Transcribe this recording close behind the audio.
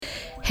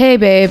hey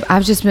babe,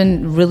 I've just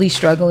been really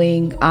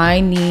struggling.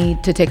 I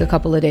need to take a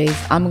couple of days.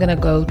 I'm gonna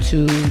go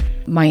to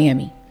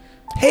Miami.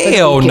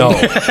 Hell no.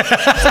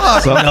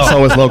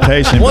 So it's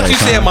location. Once you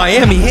said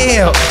Miami,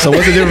 hell. So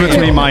what's the difference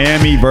between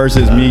Miami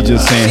versus me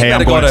just saying, hey,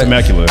 I'm going to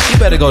Temecula? You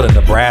better go to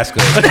Nebraska.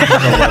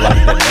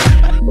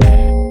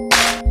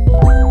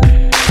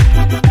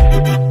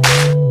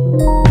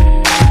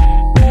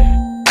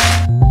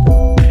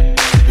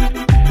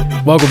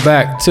 Welcome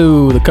back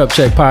to the Cup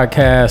Check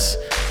Podcast.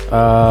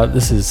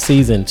 This is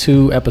season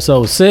 2,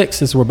 episode 6.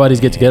 This is where buddies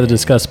get together to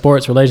discuss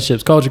sports,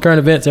 relationships, culture, current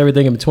events,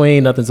 everything in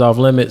between. Nothing's off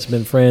limits.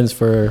 Been friends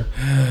for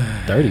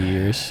 30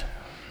 years.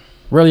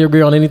 Rarely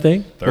agree on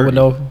anything. But with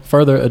no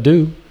further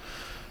ado,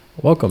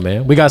 welcome,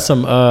 man. We got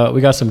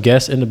some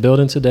guests in the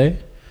building today.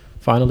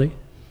 Finally.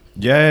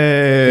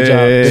 Yay!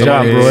 Good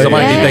job, Roy.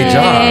 Somebody did their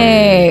job.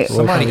 Roy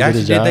Somebody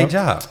actually did their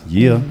job.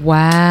 Yeah.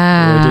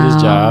 Wow. Roy did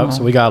his job.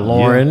 So we got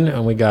Lauren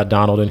and we got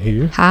Donald in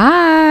here.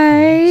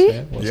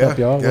 Hi. What's up,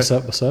 y'all? What's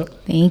up?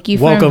 Thank you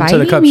for Welcome inviting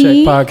to the Cup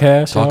me. Check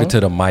Podcast. Talking y'all. to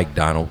the mic,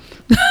 Donald.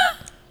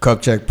 Cup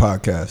Check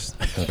Podcast.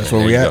 That's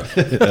where we at.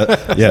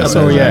 Yeah. That's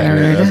where we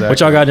at. What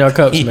y'all got in y'all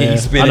cups, man?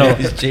 He's spinning in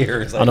his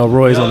chair. I know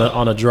Roy's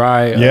on a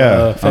dry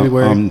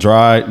February. I'm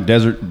dry.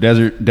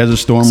 Desert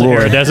storm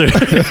roar. Desert.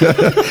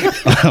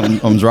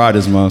 I'm dry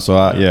this month, so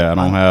I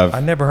don't have. I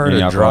never heard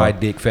any of dry alcohol.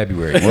 dick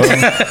February. Well,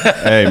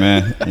 hey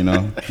man,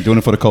 doing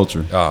it for the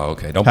culture. Oh,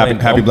 okay.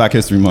 Happy Black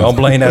History Month. Don't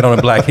blame that on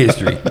the Black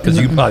History, because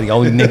you probably the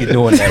only nigga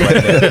doing that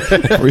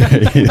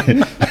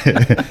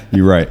right now.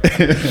 You're right.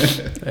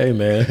 Hey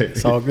man,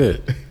 it's all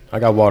good. I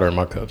got water in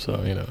my cup, so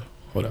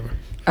whatever.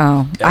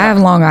 Oh, I have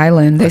Long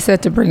Island. They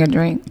said to bring a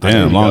drink.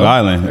 Damn, Long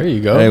Island. There you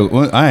go. Hey,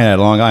 I ain't had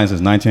Long Island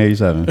since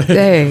 1987.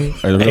 Hey.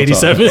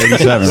 87?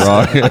 87,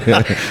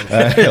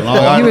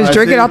 Long You was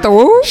drinking out the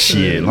womb?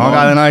 Shit, Long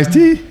Island iced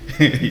tea.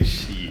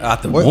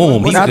 Out the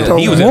womb. Out the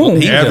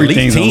womb.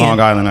 Everything's in in Long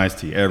Island iced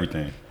tea.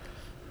 Everything.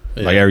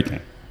 Yeah. Like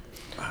everything.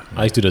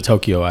 I used to do the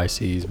Tokyo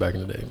ICs back in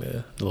the day,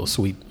 man. The little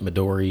sweet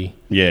Midori.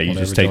 Yeah, you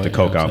just take the joint,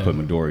 Coke you know out and what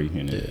put Midori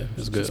in it. Yeah,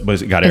 it's good. But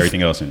it's got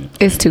everything else in it.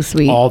 It's too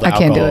sweet. All the I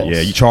can't do alcohol. it.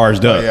 Yeah, you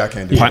charged up. Yeah, I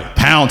can't do that.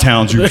 Pound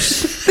Town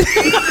juice.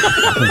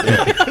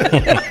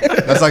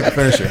 That's like the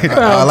finisher.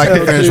 I like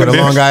the finish with a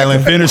Long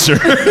Island. Finisher.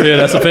 Yeah,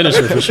 that's a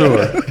finisher for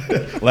sure.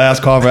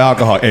 Last call for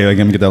alcohol. Hey, let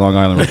me get that Long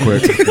Island real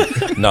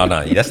quick. No,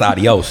 that's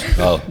adios.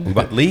 Oh, we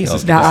about to leave? This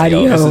is the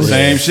adios.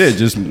 Same shit.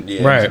 Just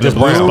Right, just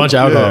just a bunch of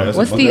alcohol.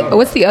 Yeah,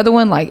 What's the other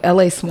one, like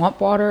LA Swamp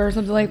Water or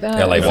something like that?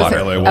 LA What's Water.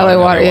 it? LA LA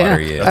Water, yeah.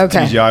 yeah.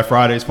 Okay. TGI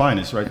Friday's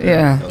finest right there.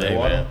 Yeah. LA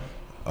water.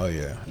 Oh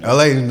yeah,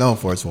 LA is known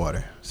for its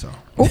water. So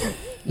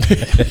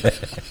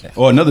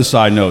Oh, another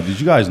side note. Did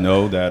you guys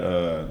know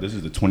that this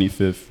is the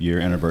 25th year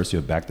anniversary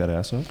of Back That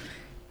Ass Up?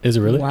 Is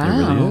it really? Wow. It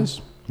really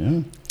is.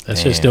 Yeah. That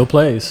shit still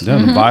plays.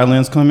 Then the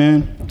violins come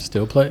in.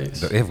 Still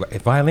plays.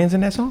 If violins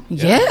in that song?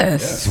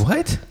 Yes.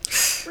 What?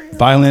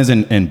 Violins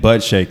and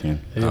butt shaking.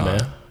 Yeah, man.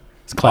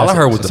 It's All I classic.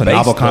 heard was It's the a bass.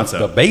 novel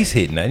concept. The bass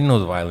hitting. I didn't know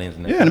the violins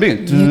in that. Yeah, in the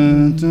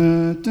beginning. Dun,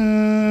 dun,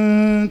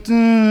 dun,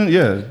 dun.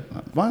 Yeah,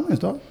 violins,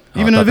 dog.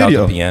 Even I in the thought that was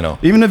video. the piano.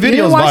 Even the You video's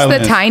didn't watch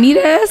violins. the Tiny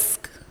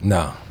Desk?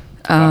 No.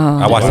 Oh.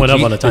 I watched Went the,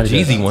 up on the Tiny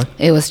Jeezy Desk. one.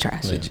 It was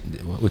trash.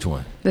 Which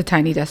one? The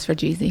Tiny Desk for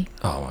Jeezy.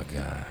 Oh my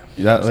god.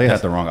 They had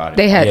the wrong audience.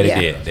 They had, Yeah, they yeah.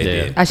 did. They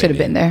did. I should have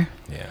They been did. there.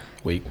 Yeah.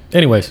 Weak.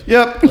 Anyways,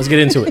 Yep. let's get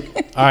into it.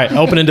 All right,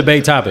 opening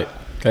debate topic.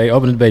 Okay,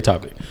 opening debate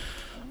topic.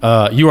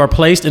 You are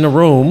placed in a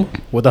room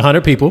with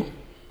 100 people,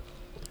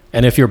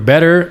 and if you're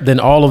better than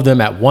all of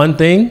them at one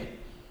thing,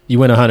 you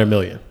win 100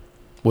 million.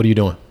 What are you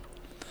doing?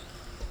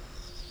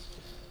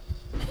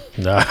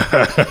 Nah.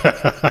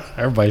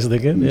 Everybody's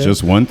thinking. Yeah.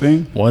 Just one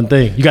thing? One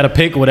thing. You got to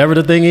pick whatever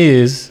the thing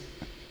is,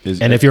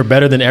 and if you're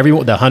better than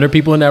everyone, the 100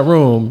 people in that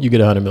room, you get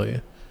 100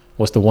 million.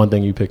 What's the one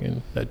thing you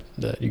picking that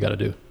you got to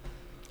do?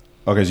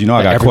 Okay, so you know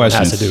I got Everyone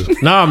questions. has to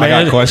do. Nah,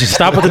 man. got questions.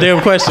 Stop with the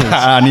damn questions.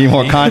 I need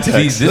more See, context.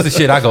 this is the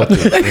shit I go through.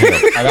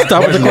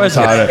 Stop with the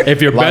question.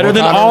 If you're Like, better what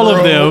than kind of all of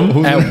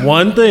room? them at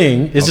one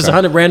thing, it's just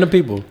 100 random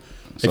people.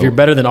 If you're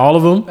better than all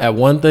of them at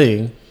one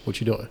thing, what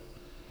you doing?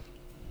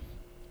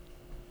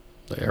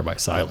 Like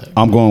everybody's silent.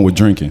 I'm going with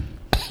drinking.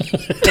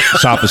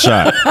 Shot for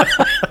shot.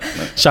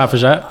 Shot for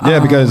shot. Yeah,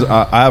 because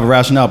I have a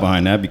rationale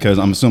behind that, because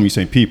I'm assuming you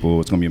say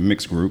people, it's going to be a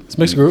mixed group. It's a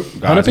mixed group.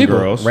 Guys 100 and people.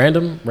 girls.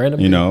 Random.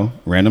 You know,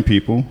 random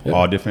people, Yep.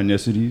 all different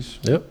ethnicities.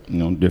 Yep. You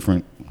know,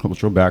 different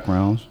cultural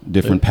backgrounds,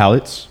 different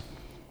palates,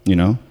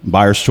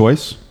 buyer's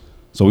choice.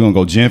 So we're going to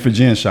go gin for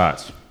gin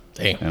shots.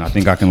 Damn. And I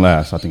think I can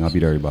last. I think I'll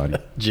beat everybody.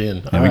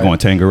 Gin. And we're going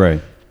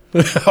Tanqueray.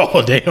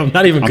 Oh, damn.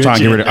 Not even I'm good trying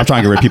to gin.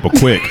 get rid of people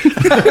quick.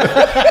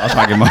 I'm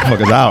trying to get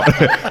motherfuckers out.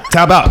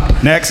 Tap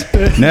out. Next.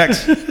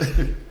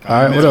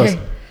 All right, what else?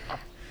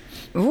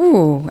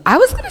 Ooh, I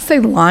was going to say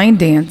line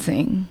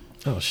dancing.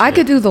 Oh, shit. I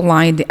could do the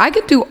line. I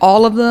could do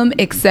all of them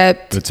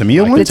except The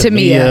Tamia one? The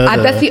Tamia.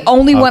 That's the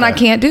only one I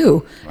can't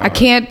do. I Uh-huh.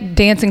 can't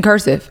dance in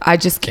cursive. I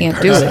just can't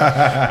do it.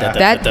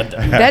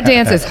 that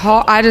dance is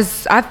hard.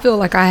 I feel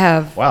like I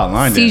have Wow,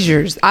 line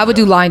seizures. I would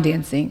do line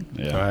dancing.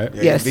 Yeah. All right.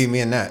 yeah, Yes. you beat me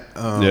in that.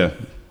 Yeah.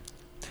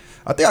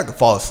 I think I could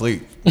fall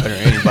asleep better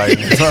than anybody.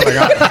 So like,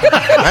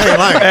 I ain't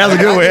lying. That's a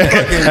good way.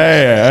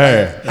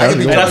 Hey. I could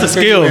be That's a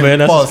talking skill, and man.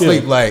 That's fall a skill.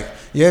 asleep like,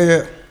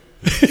 yeah.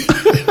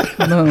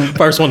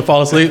 First one to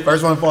fall asleep.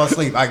 First one to fall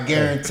asleep, I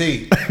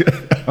guarantee.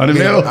 100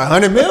 mil.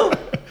 100 mil?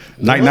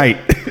 Night.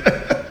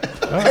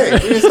 Hey, we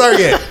didn't start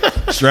yet.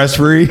 Stress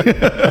free.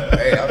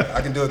 Hey,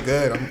 I can do it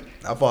good.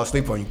 I'll fall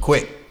asleep on you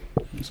quick.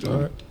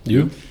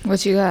 You?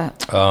 What you got?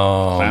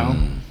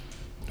 Clown.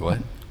 What?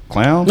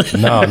 Clown.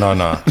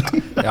 No.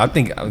 I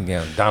think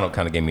Donald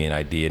kind of gave me an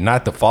idea,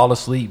 not to fall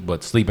asleep,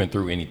 but sleeping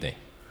through anything.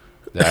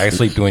 I can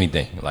sleep through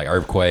anything, like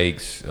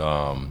earthquakes,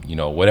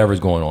 whatever's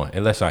going on,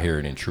 unless I hear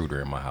an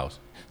intruder in my house.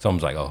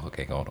 Someone's like, oh,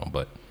 okay, hold on.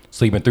 But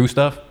sleeping through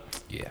stuff,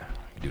 yeah,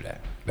 I can do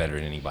that better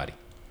than anybody.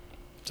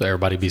 So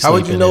everybody be How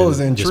sleeping. would you know it was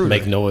an and just intruder?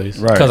 make noise.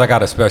 Right. Because I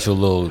got a special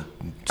little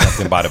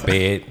something by the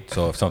bed,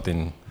 so if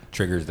something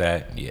triggers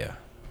that, yeah.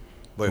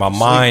 But if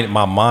My you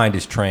mind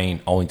is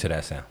trained only to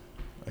that sound.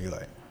 sleep, you're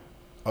like,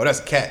 oh, that's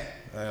a cat.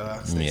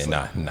 Yeah,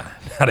 not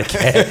a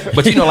cat.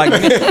 But you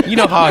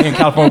know how in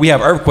California we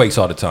have earthquakes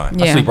all the time.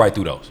 I Yeah. sleep right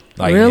through those.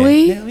 Like,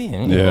 Really?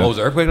 Yeah. Oh, was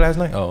an earthquake last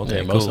night? Oh, okay.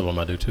 Yeah, most cool. of them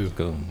I do too.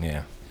 Cool.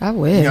 Yeah. I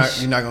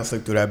wish. You're not going to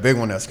sleep through that big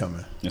one that's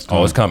coming.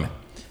 Oh, it's coming.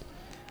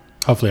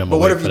 Hopefully I'm But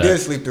what awake if you for did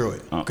that. sleep through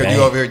it? Because dang.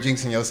 you over here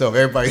jinxing yourself.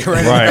 Everybody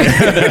right.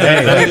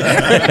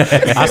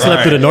 I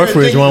slept through the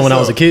Northridge one when I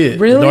was a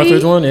kid. Really? The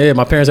Northridge one? Yeah,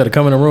 my parents had to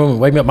come in the room and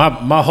wake me up.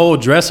 My whole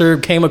dresser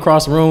came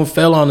across the room,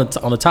 fell on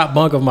the top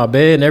bunk of my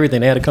bed and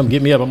everything. They had to come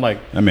get me up. I'm like,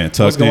 That man tucked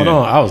what's going in.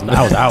 on? I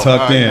was out.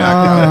 Tucked in.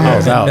 I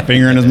was out.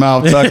 Finger in his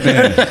mouth, tucked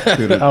in.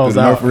 Through the was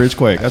out. Northridge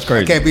quake. That's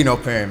crazy. Can't be no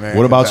parent, man.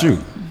 What about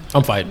you?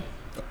 I'm fighting.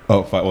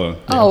 Oh,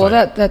 well,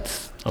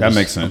 That's that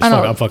makes sense.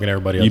 I'm fucking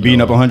everybody up. You beating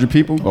up though. 100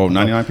 people? Oh,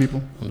 99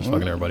 people? I'm just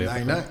fucking everybody up.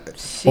 99?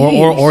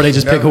 Or they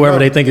just pick Never whoever know.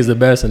 they think is the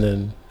best and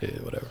then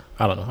whatever.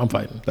 I don't know. I'm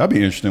fighting. That'd be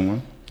an interesting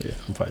one. Yeah,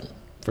 I'm fighting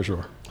for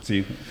sure.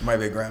 See, Might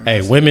be a grandma.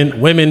 Hey,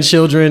 women,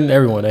 children,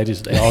 everyone. They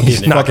all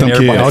getting it. Knocking them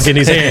everybody. kids. All getting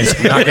these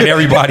hands. Knocking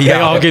everybody They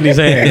out. all getting these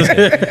hands.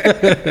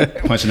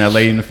 punching that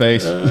lady in the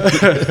face.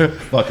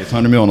 Fuck, it's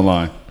 100 mil on the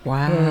line.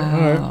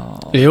 wow.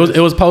 It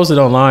was posted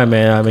online,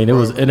 man. I mean, it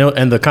was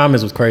and the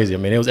comments was crazy. I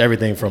mean, it was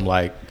everything from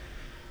like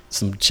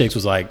some chicks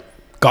was like,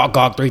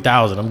 Gawk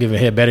 3000. I'm giving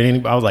head better than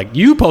anybody. I was like,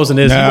 you posting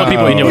this? You want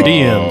people in your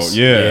DMs?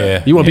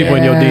 Yeah. You want people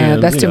in your Yeah,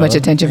 DMs? that's you too much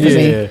attention for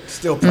me.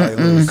 Still probably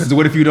lose. Because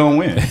what if you don't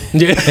win?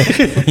 Yeah.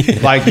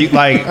 Like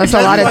That's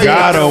a lot of you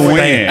gotta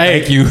win.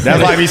 Thank you.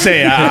 That's like me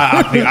saying,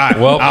 I'll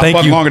thank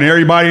fuck you. longer than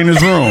everybody in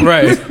this room.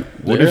 Right.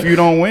 What if you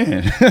don't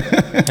win?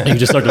 You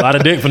just sucked a lot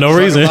of dick for no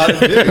reason.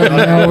 What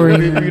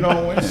if you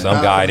don't win?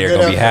 Some guy there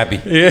gonna be happy.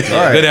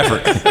 Yeah. Good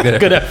effort.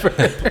 Good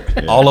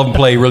effort. All of them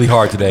played really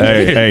hard today.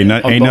 Hey, ain't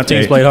Both nothing.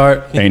 teams played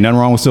hard. Ain't nothing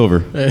wrong with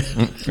silver.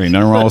 Ain't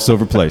nothing wrong with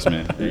silver place,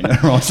 man. Ain't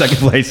nothing wrong with second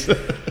place.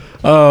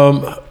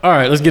 All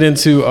right, let's get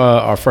into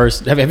our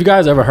first. Have you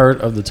guys ever heard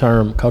of the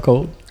term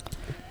cuckold?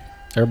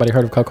 Everybody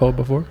heard of cuckold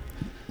before?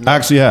 I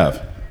actually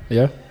have.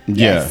 Yeah.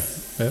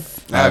 Yes. Yeah.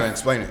 I haven't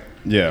explained it.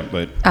 Yeah,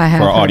 but I have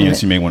for our heard of audience,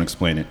 it. you may want to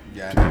explain it.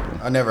 Yeah,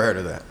 I never heard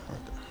of that.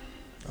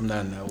 I'm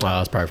not in that one.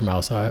 Wow, it's probably from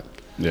outside.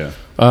 Yeah.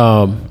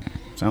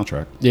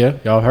 Soundtrack. Yeah,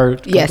 y'all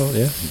heard? Yes. Cuckold?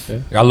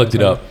 Yeah. I looked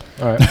it up.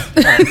 All right.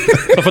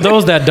 So for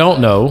those that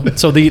don't know,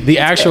 so the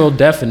actual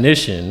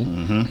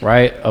definition,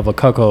 right, of a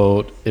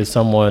cuckold is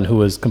someone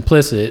who is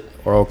complicit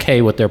or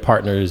okay with their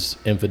partner's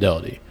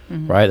infidelity,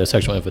 right, their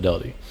sexual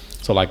infidelity.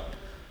 So like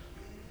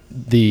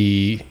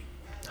the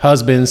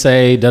husband,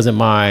 say, doesn't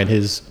mind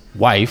his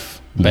wife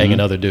banging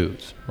other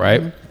dudes,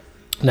 right?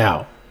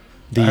 Now,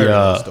 heard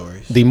of those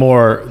stories. the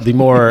more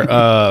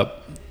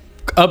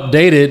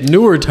updated,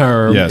 newer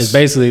term Yes. is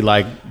basically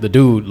like the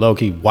dude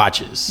low-key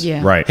watches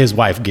Yeah. Right. his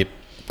wife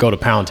go to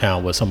Pound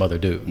Town with some other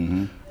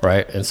dude,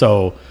 right? And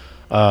so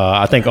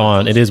I think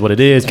on It Is What It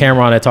Is,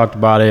 Cameron had talked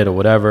about it or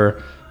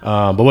whatever.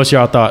 But what's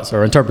y'all thoughts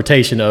or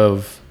interpretation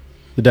of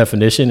the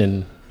definition?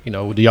 And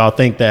do y'all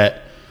think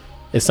that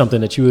it's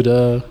something that you would,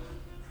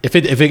 if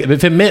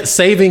it meant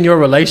saving your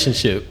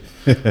relationship,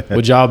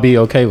 would y'all be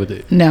okay with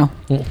it? No,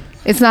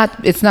 it's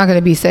not going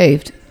to be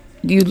saved.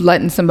 You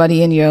letting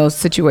somebody in your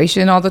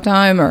situation all the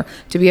time or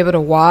to be able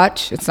to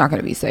watch, it's not going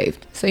to be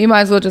saved. So you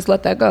might as well just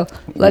let that go.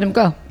 Let him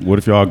go. What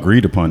if y'all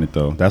agreed upon it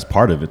though? That's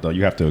part of it though.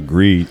 You have to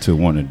agree to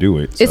want to do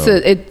it. It's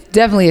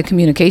definitely a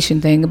communication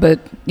thing, but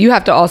you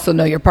have to also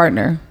know your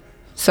partner.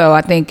 So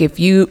I think if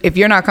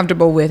you're not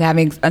comfortable with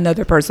having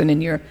another person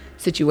in your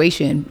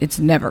situation, it's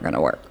never going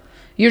to work.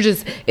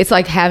 It's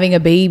like having a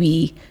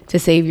baby to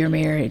save your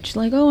marriage.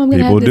 Like, oh, I'm going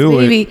to have People this do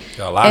it. baby.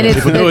 A lot And of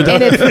it's, people the,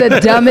 and it's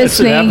the dumbest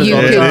thing you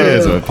all the could time. It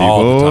is. do.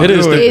 All the time. It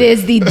is do It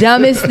is the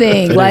dumbest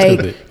thing. is Like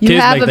stupid. you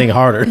Kids have make things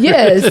harder.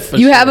 Yes, For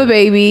you have sure. a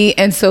baby,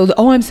 and so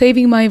I'm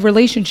saving my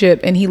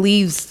relationship, and he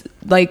leaves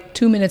like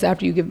 2 minutes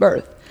after you give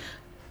birth.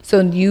 So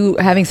you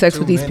having sex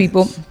with these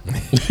people?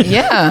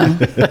 Yeah.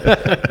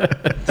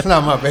 It's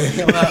not my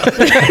baby.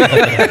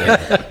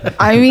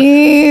 I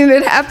mean,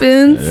 it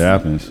happens. It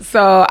happens.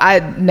 So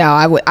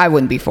I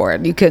wouldn't be for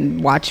it. You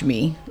couldn't watch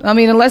me. I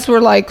mean, unless we're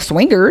like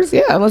swingers.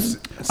 Yeah. Unless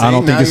I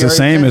don't think it's the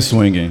same as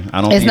swinging.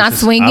 I don't. It's think not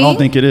swinging? I don't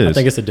think it is. I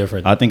think it's a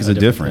different. I think it's a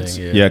difference.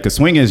 thing, Yeah, because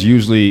swinging is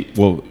usually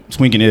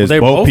swinging is Well,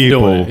 they're both both people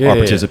doing it. Yeah, are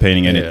yeah.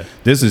 participating in Yeah. it.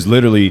 This is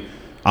literally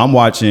I'm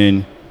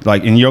watching.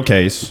 Like in your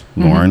case,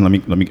 Lauren, let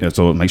me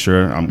so make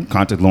sure I'm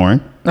contact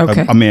Lauren.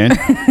 Okay. A man,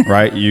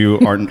 right? You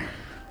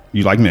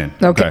like men.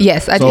 Okay.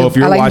 Yes, I do. So if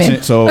you're I like watching,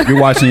 men. so if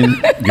you're watching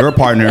your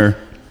partner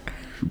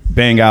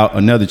bang out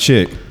another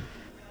chick,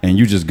 and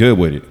you just good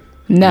with it.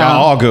 No.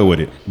 Y'all all good with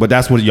it, but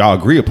that's what y'all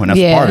agree upon. That's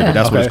Yeah. part of it.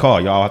 That's what it's Okay.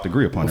 called. Y'all have to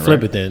agree upon it. Flip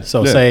right? it then.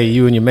 So Yeah. say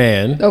you and your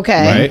man.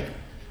 Okay. Right.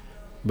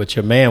 But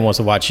your man wants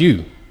to watch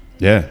you.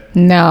 Yeah.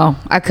 no,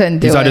 I couldn't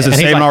do He's like, it. this is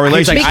And he's saving our he's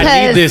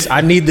relationship.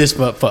 I need this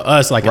for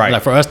us, like Right.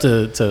 for us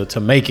to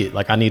make it.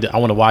 Like I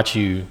want to watch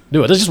you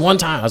do it. It's just one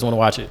time. I just want to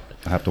watch it.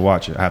 I have to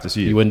watch it. I have to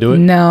see You it. wouldn't do it.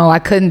 No, I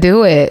couldn't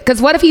do it.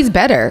 Because what if he's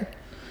better?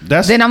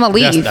 Then I'm gonna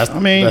leave. I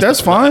mean, that's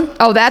fine.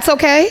 Oh, that's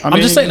okay. I I'm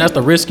mean, just saying that's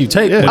the risk you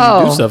take when you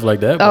Oh. do stuff like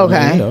that. But, Okay.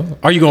 I mean, you know.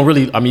 Are you gonna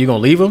really? I mean, you gonna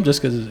leave him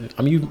just because?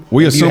 I mean,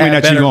 we you assuming had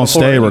that you're better gonna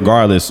before. stay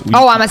regardless.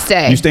 Oh, I'ma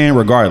stay. You staying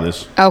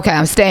regardless. Okay,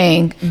 I'm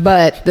staying,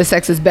 but the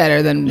sex is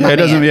better than Yeah, my it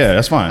doesn't. man. Yeah,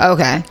 that's fine.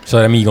 Okay,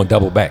 So that means you're gonna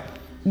double back.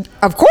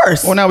 of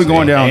course. Well, now we're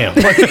going down. Damn.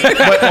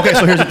 But okay,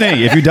 so here's the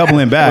thing: if you're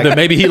doubling back, Then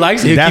maybe he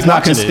likes it. He'll that's keep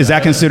not. watching it. Is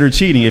that considered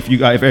cheating? If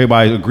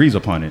everybody agrees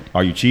upon it,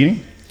 are you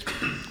cheating?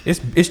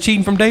 It's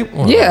cheating from day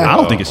one. Yeah. I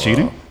don't think it's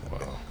cheating.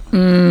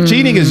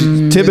 Cheating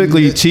is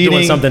typically cheating.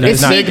 Doing something the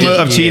that's not stigma cheating.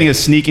 of cheating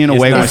is sneaking It's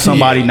away not when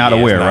somebody cheating. not Yeah,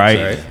 it's aware, not right?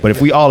 cheating. But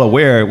if we all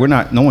aware, we're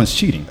not. No one's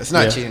cheating. It's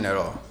not Yeah. cheating at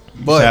all.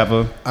 But have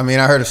a I mean,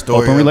 I heard a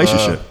story open of,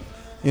 relationship.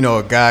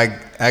 a guy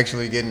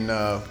actually getting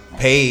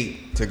paid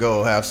to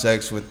go have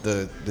sex with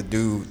the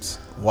dude's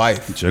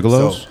wife.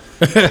 Gigolos?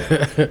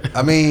 So,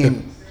 I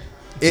mean,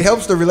 it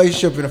helps the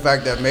relationship in the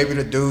fact that maybe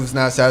the dude's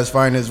not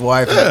satisfying his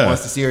wife and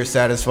wants to see her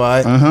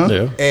satisfied,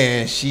 Yeah.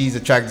 and she's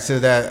attracted to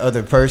that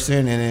other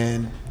person, and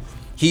then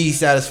he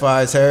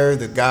satisfies her.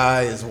 The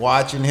guy is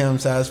watching him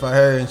satisfy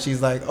her, and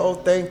she's like, "Oh,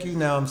 thank you.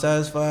 Now I'm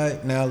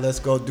satisfied. Now let's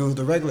go do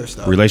the regular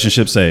stuff.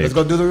 Relationship Let's saved.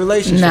 go do the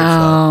relationship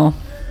stuff."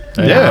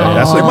 No, Yeah,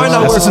 that's It might not that's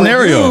a work for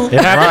scenario. you. It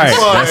happens.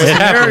 Right, that's a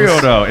scenario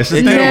though. It's a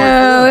thing. no,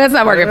 that's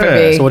not working for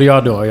Yeah. me. So what are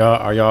y'all doing?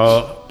 Are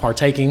y'all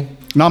partaking?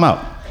 No, I'm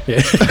out.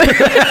 Yeah.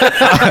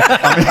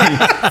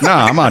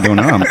 Nah, I'm not doing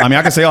that. I mean,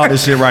 I can say all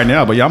this shit right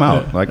now, but yeah, I'm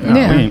out. Like, nah,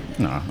 Yeah. we ain't,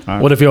 nah.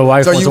 What if your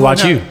wife wants to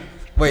watch wouldn't you? have-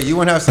 Wait, you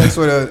wouldn't have sex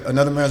with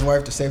another man's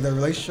wife to save their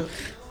relationship?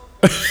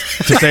 to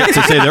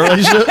say their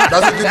relationship?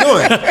 That's what you're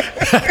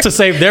doing. To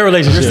save their You're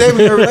relationship. saving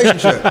their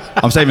relationship.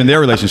 I'm saving their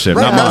relationship,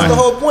 Right, not that's mine. the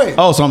whole point.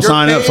 Oh, so I'm You're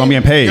signing up, so I'm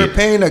paying- getting paid. You're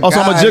paying a Oh,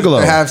 so I'm a guy gigolo.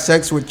 to have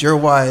sex with your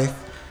wife.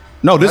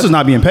 No, this is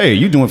not being paid.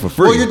 You doing it for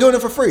free. Well, you're doing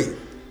it for free.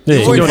 Yeah,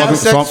 You you're wouldn't doing have it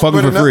so I'm sex fucking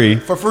with for another- free,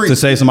 For free. to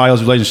save somebody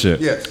else's relationship.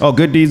 Yes. Oh,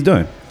 good deed's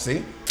done.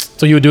 See?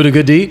 So you would do the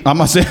good deed? I'm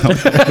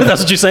myself.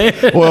 That's what you're saying?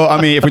 Well, I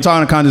mean, if we're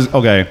talking kind of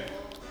okay.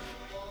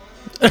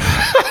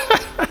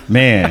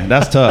 Man,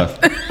 that's tough.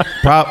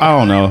 I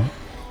don't know.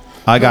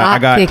 I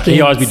got. Lockpicking.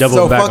 You always be double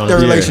So back fuck on their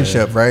it.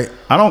 relationship, right?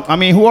 I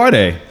mean, who are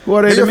they? Who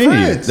are they They're to your me?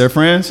 friends. They're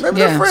friends. Maybe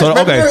Yeah. they're friends. So,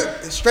 Maybe okay.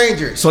 they're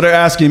strangers. So they're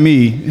asking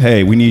me,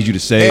 "Hey, we need you to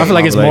save." I feel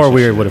like my it's more relationship.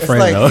 weird with a It's friend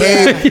like, though.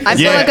 hey, I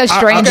feel Yeah, like a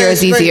stranger okay,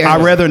 is easier.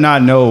 I'd rather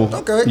not know.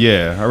 Okay.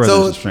 Yeah, I'd rather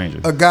so it's a stranger.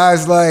 a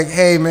guy's like,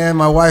 hey man,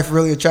 my wife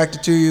really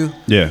attracted to you.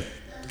 Yeah.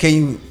 Can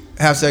you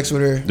have sex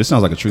with her? This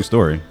sounds like a true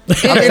story.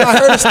 I mean, I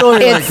heard a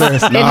story like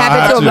this. It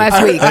happened to him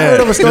last week. I heard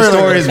of a story. The like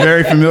story this. is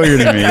very familiar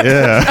to me.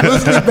 Yeah.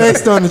 Loosely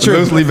based on the truth.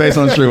 Loosely based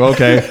on the truth.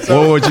 Okay.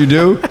 What would you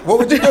do? What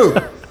would you do?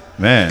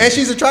 Man. And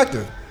she's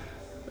attractive.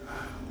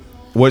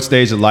 What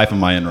stage of life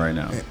am I in right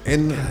now?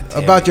 And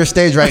about your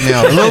stage right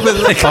now, a little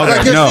bit. Like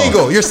you're no.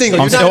 single. You're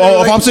single. I'm You're not in a if I'm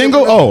relationship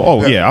single? with-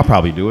 Oh, yeah, I'll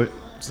probably do it.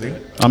 See?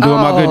 I'm doing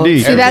my good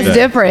deed. See, that's Yeah.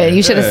 different.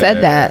 You should have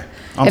said that.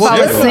 I'm If I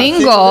was single.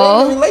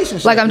 single,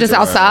 Relationship. like I'm just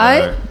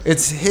outside.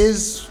 It's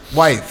his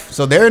wife,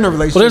 so they're in a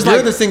relationship. there's You're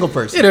like- the single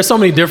person. Yeah, there's so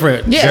many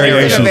different Yeah,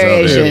 Variations of it.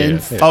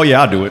 variations. Oh,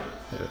 yeah, I'll do it.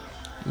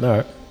 All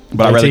right.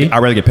 But I'd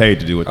rather get paid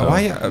to do it, though.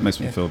 Why? That makes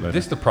me feel better.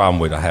 This is the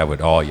problem I have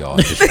with all y'all.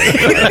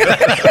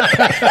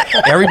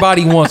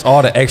 Everybody wants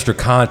all the extra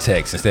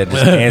context instead of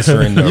just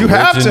answering the You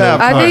have to original.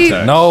 have I think-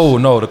 context.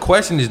 No. The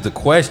question is the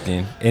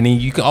question, and then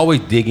you can always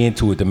dig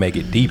into it to make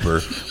it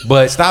deeper.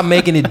 But stop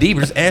making it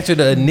deeper. Just answer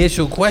the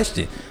initial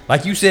question.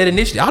 Like you said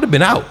initially, I'd have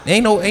been out.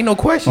 Ain't no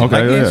question.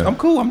 Okay, like, yes, yeah. I'm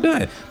cool. I'm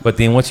done. But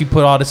then once you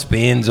put all the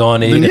spins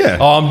on it, Then yeah.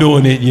 oh, I'm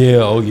doing it. Yeah.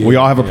 Oh, yeah. We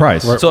all have a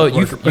price. So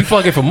you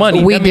fucking for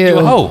money? We that means do. You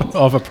a hoe?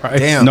 Off a price.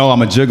 Damn. No,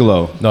 I'm a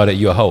gigolo. No, that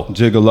you a hoe.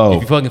 Gigolo.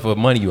 If you fucking for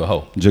money, you a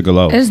hoe.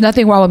 Gigolo. There's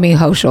nothing wrong with me,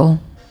 Hoshel.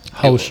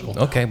 Hoshel.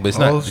 Okay, but it's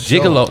not Hoshel.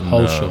 gigolo.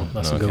 Hoshel.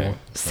 That's a good one.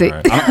 See, All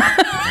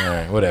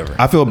right, whatever.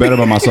 I feel better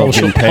about myself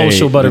getting paid.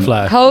 Hoshel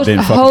butterfly. Then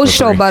fucking for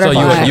Hoshel free.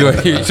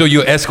 butterfly. So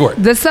you an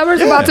escort? The summer's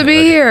about to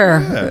be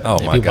here.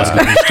 Oh my People god.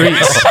 in these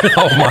streets.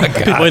 Oh my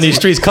god. People in these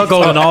streets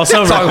cuckolding all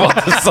summer. Talk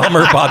about the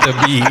summer about to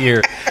be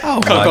here. Oh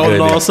my Cuckolding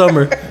all goodness.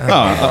 summer.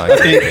 I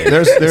think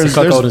there's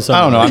cuckolding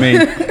I don't know. I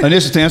something. mean,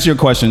 initially, to answer your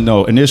question,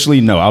 no. Initially,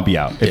 no. I'll be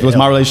out. If it was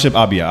my relationship,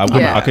 I'll be out.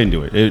 Yeah. I couldn't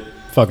do it.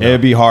 Fuck no.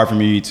 It'd be hard for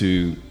me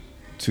to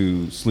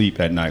sleep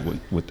at night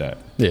with that.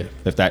 Yeah.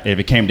 If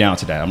it came down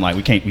to that, I'm like,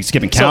 we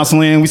skipping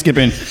counseling, we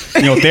skipping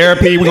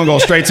therapy. We're gonna go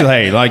straight to,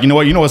 hey, like, you know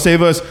what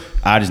save us?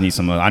 I just need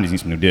some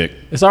new dick.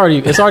 It's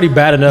already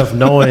bad enough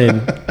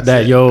knowing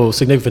that your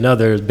significant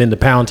other has been to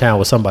Pound Town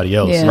with somebody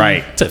else. Yeah.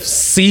 Right. To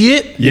see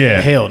it? Yeah.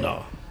 Hell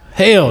no.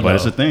 Hell no. But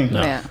it's a thing.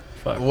 No. Yeah.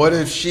 Fuck. What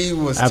if she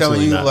was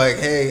Absolutely telling you not. like,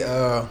 hey,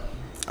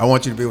 I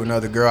want you to be with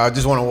another girl. I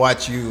just want to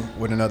watch you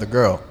with another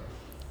girl.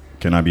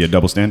 Can I be a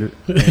double standard?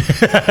 You know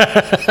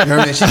what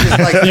I mean? She just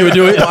like You would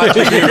do it?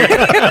 watching you with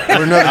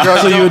another girl.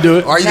 So you would do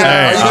it? Are you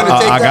gonna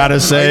take I that? gotta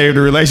save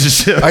the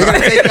relationship. Are you gonna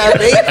take that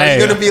bait? Are Hey,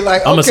 you gonna be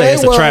like, I'ma okay, say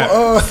it's a well,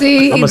 trap.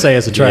 See, I'm gonna say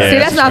it's a trap. see,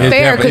 that's not It's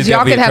fair definitely- because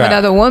y'all it's could have definitely a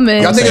another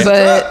woman, y'all think it's a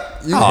but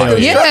trap? You Oh, think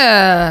it's a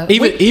trap?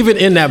 yeah, Even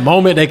in that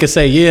moment, they could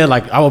say, "Yeah,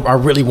 like I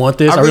really want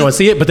this. I really want to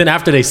see it." But then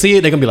after they see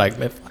it, they're gonna be like,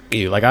 "Man, fuck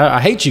you! Like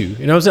I hate you."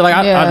 You know what I'm saying?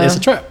 Like Yeah. it's a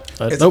trap.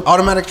 It's Nope, an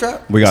automatic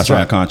trap. We gotta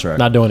sign a contract.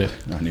 not doing it.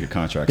 I need a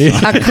contract. a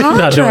Not doing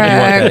it.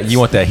 contract. You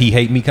want that he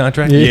hate me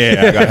contract?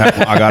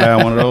 Yeah, I gotta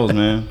have one of those,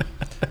 man.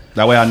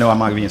 That way I know I'm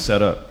not being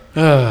set up.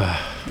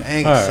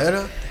 Ain't set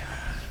up.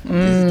 These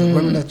are the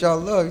women that y'all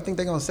love. You think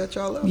they gonna set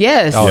y'all up?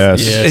 Yes.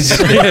 Yes.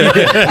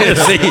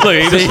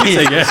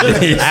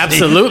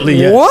 Absolutely.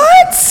 Yes.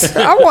 What?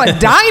 I want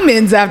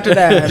diamonds after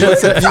that.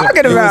 What's it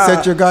talking You would set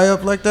about? your guy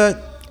up like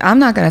that? I'm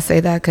not gonna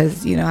say that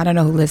because I don't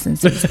know who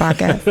listens to this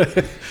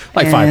podcast.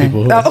 Like 5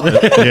 people.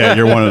 Yeah,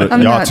 you're one of the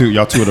I'm y'all not-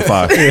 two of the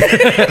 5.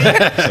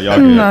 So y'all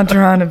I'm good. not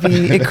trying to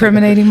be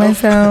incriminating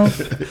myself.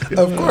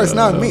 Of course,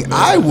 not me.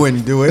 I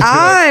wouldn't do it.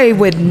 I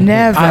would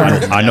never.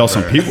 I know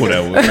some people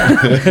that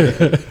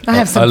would. I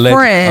have some Alleg-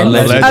 friends.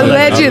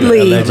 allegedly.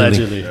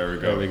 Allegedly.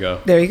 There we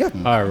go. There you go.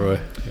 All right, Roy.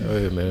 Go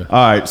ahead, man.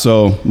 All right,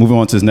 so moving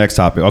on to this next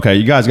topic. Okay,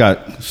 you guys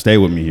got stay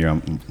with me here.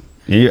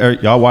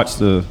 Y'all watch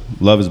the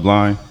Love Is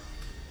Blind?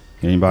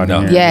 Anybody? No.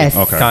 Here? Yes.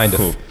 Okay. Kind of.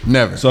 Cool.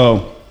 Never.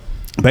 So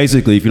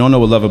basically, if you don't know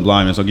what Love Is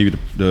Blind is, I'll give you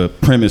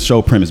the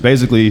show premise.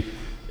 Basically,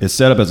 it's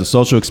set up as a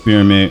social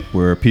experiment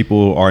where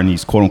people are in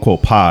these quote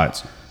unquote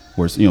pods,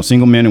 where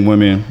single men and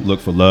women look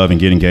for love and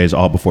get engaged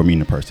all before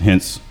meeting a person.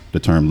 Hence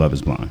the term Love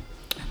Is Blind.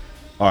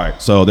 All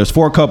right, so there's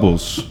 4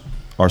 couples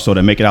or so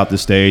that make it out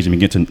this stage and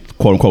begin to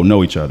quote unquote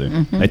know each other.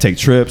 They take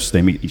trips,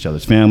 they meet each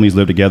other's families,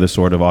 live together,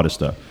 sort of all this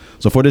stuff.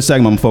 So for this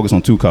segment, I'm gonna focus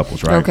on 2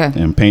 couples, right? Okay.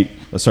 And paint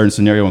a certain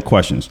scenario and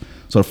questions.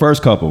 So the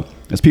first couple,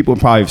 as people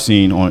probably have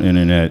seen on the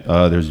internet,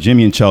 there's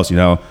Jimmy and Chelsea.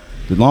 Now,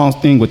 the long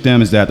thing with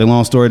them is that the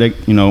long story, they,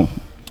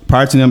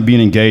 prior to them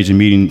being engaged and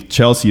meeting,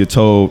 Chelsea had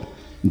told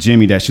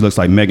Jimmy that she looks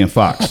like Megan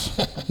Fox,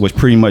 which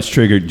pretty much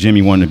triggered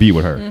Jimmy wanting to be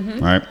with her,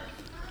 right?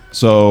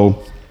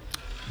 So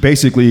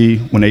basically,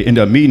 when they end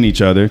up meeting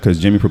each other, because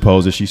Jimmy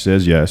proposes, she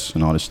says yes,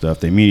 and all this stuff,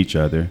 they meet each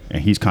other,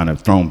 and he's kind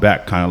of thrown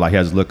back, kind of like he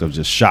has a look of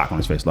just shock on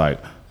his face, like,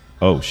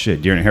 oh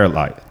shit, deer in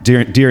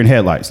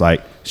headlights.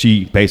 Like,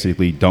 she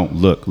basically don't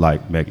look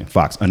like Megan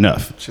Fox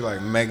enough. She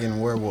like Megan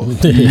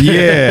Werewolf.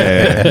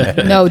 Yeah.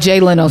 No, Jay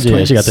Leno's Yeah,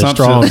 twin. she got that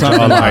strong something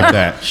jawline. like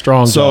that.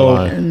 Strong So-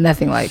 jawline.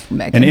 Nothing like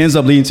Megan. And it ends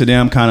up leading to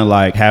them kind of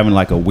like having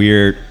like a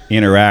weird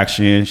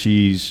interaction.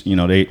 She's,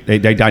 they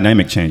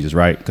dynamic changes,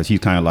 right? Because he's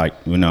kind of like,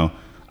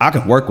 I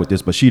can work with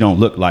this, but she don't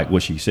look like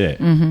what she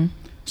said.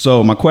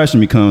 So my question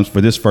becomes,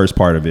 for this first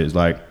part of it, is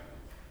like,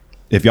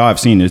 if y'all have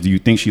seen this, do you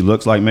think she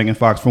looks like Megan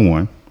Fox for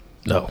one?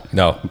 No,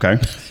 Okay.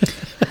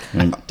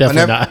 definitely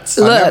never- not.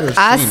 Look,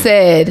 I seen it.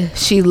 said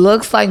she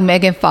looks like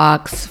Megan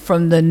Fox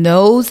from the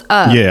nose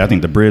up. Yeah, I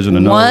think the bridge in the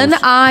nose. One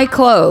eye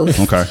closed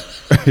Okay.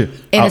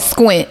 and a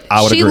squint.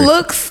 I would She agree.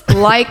 looks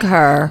like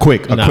her.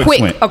 Quick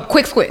squint. A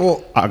quick squint.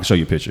 Well, I can show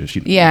you a picture.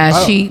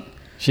 Yeah, she.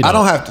 I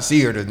don't have to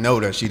see her to know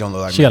that she don't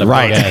look like She got a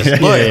Right. big ass.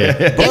 But,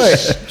 Yeah.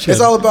 but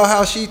it's all about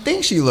how she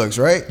thinks she looks,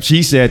 right?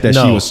 She said that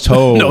she No. was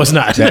told No, it's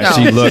not. that No.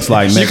 she looks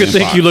like Megan You could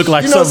think Fox. you look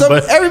like You know, something,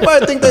 but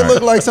everybody think they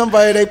look like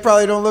somebody they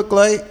probably don't look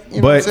like. You know what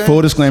I'm But saying?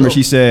 full disclaimer, So,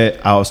 she said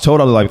I was told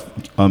I look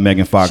like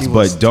Megan Fox, She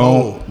was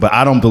told. but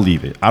I don't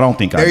believe it. I don't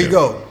think I There do. you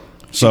go.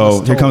 So was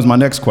here told. comes my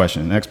next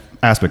question, next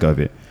aspect of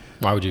it.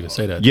 why would you even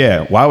say that?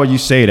 Yeah, why would you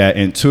say that?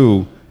 And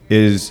 2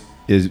 is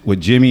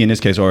with Jimmy in this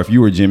case, or if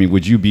you were Jimmy,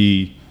 would you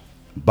be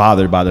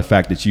bothered by the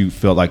fact that you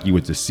felt like you were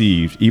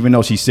deceived, even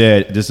though she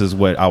said this is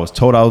what I was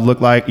told I would look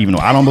like, even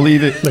though I don't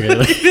believe it?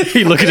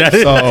 He looking at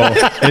it. So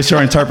it's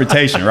your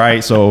interpretation,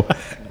 right? So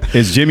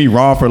is Jimmy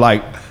wrong for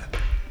like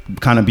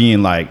kind of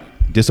being like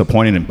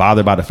disappointed and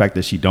bothered by the fact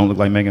that she don't look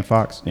like Megan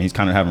Fox, and he's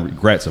kind of having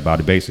regrets about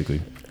it,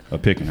 basically,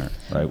 of picking her?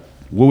 Like,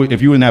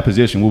 if you were in that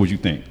position, what would you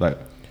think? Like,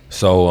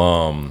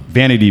 So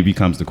vanity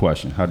becomes the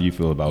question. How do you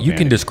feel about you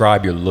vanity? can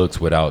describe your looks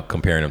without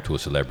comparing them to a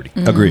celebrity.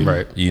 Agreed.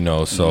 Right. You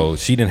know, so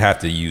she didn't have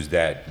to use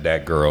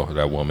that girl,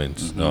 that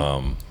woman's,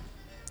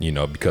 you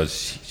know,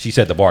 because she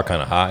set the bar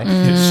kind of high.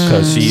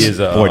 Because she is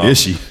a Boy, did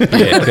she.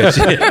 yeah, because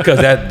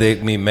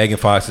Megan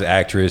Fox is an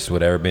actress,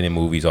 whatever, been in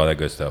movies, all that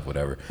good stuff,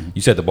 whatever.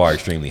 You set the bar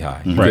extremely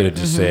high. You could have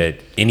just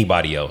said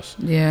anybody else.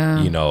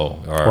 Yeah. You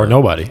know, Or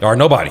nobody. Or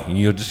nobody.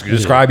 You know, just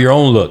describe your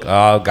own look.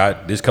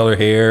 Got this color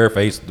hair,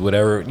 face,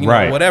 whatever. You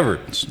know, whatever.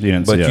 Yeah,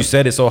 but yeah. you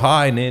set it so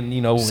high, and then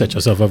you know, Set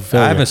yourself up for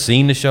failure. I haven't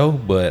seen the show,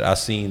 but I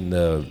seen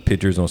the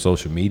pictures on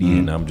social media,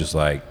 and I'm just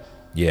like,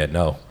 yeah,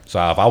 no. So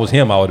if I was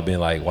him, I would have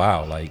been like,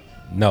 wow, like,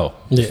 no,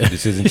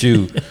 this isn't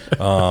you.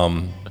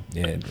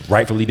 And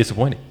rightfully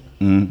disappointed.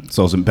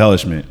 So it's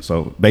embellishment.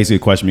 So basically,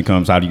 the question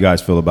becomes: how do you guys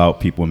feel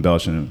about people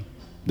embellishing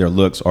their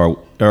looks, or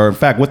in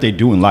fact, what they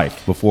do in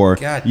life before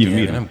God you even damn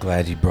meet it, them? I'm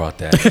glad you brought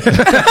that.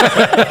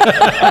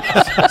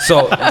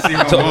 so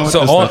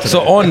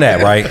on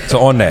that, right? So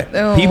on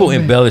that, people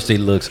embellish their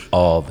looks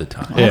all the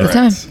time. All the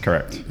time.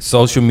 Correct.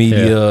 Social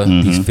media,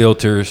 these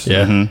filters.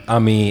 Yeah. I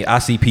mean, I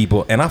see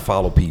people, and I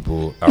follow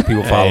people, or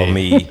people follow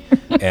me,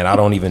 and I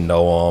don't even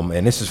know them.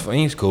 And this is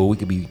it's cool. We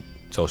could be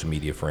social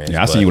media friends.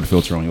 Yeah, I see you with a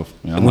filter on your.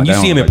 When you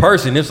see him in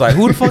person, it's like,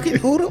 who the fuck?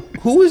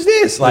 Who is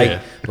this?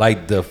 Like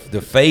the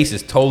face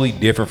is totally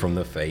different from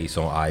the face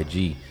on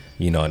IG.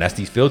 You know, and that's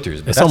these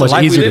filters. But It's that's so the much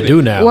life we easier live to in.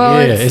 do now. Well,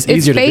 it's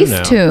easier to do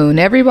now. Facetune.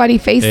 Everybody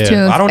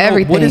Facetunes I don't know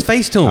everything. what is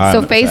Facetune.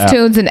 So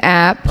Facetune's an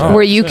app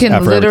where you can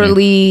app for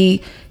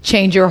literally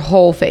change your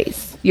whole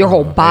face, your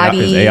whole body.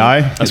 Is AI?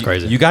 That's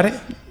crazy. You got it?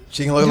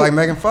 She can look like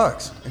Megan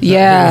Fox.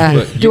 Yeah.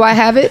 Look, Do I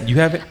have it? You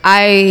have it?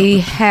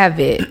 I have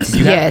it.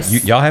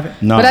 Yes. Y'all have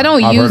it? No, But I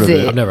don't I've heard use of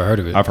it. I've never heard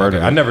of it. I've heard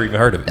of it. I never even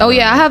heard of it. Oh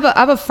yeah, I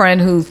have a friend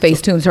who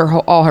Facetunes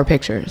all her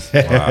pictures,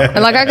 and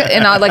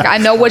I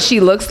know what she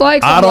looks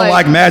like. So I I'm don't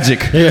like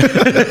magic,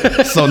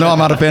 so no, I'm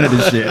not a fan of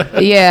this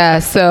shit. Yeah.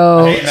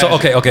 So So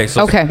okay.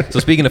 So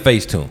speaking of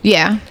Facetune,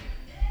 yeah,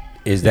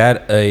 is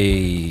that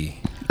a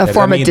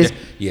form of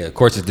yeah, of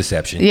course it's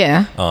deception.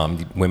 Yeah.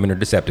 Women are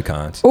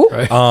Decepticons. Ooh.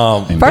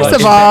 First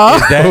of all,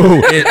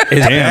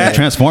 Damn,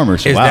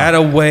 Transformers. Is Wow. that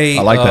a way?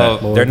 I like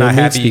that. They're not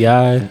meets happy. the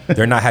eye.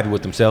 They're not happy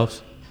with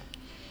themselves.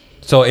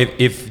 So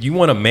if you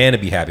want a man to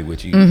be happy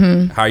with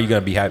you, how are you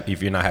gonna be happy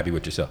if you're not happy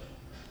with yourself?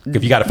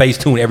 If you got to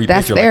Facetune every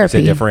that's picture, like you therapy.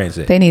 said, your friends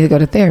said. They need to go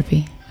to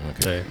therapy.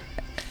 Okay.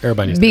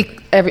 Everybody needs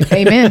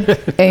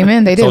to.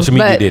 Amen. They do. Social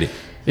media But- did it.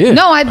 Yeah.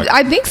 No,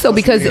 I think so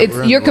because media,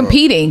 we're in you're the world.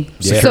 competing.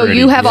 So Security.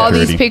 you have all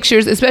these Security.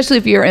 pictures, especially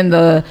if you're in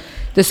the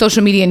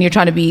social media and you're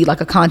trying to be like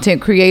a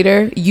content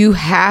creator. You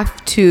have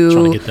Trying to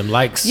to get them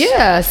likes.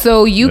 Yeah,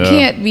 so you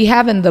can't be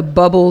having the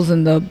bubbles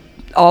and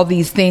all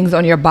these things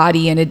on your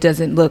body and it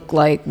doesn't look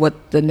like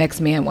what the next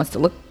man wants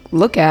to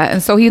look at,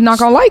 and so he's not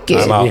gonna like it.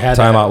 Time out. We had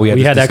Time that, out. We had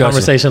this that discussion.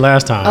 conversation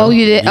last time. Oh,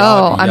 you did?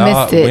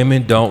 I missed it.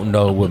 Women don't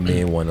know what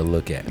men want to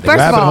look at.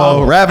 First of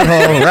all, Rabbit hole.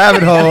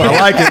 I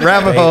like it.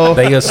 Rabbit hole.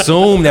 They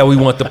assume that we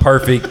want the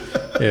perfect,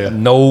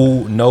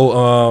 no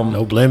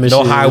blemishes,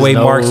 no highway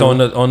no- marks on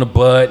the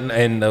butt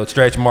and no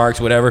stretch marks,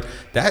 whatever.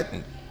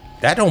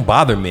 That don't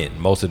bother men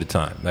most of the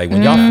time. Like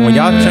when y'all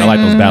I like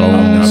those battle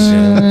wounds.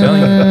 I'm telling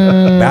you,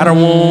 battle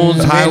wounds,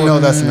 Men highway. know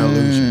that's an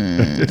illusion,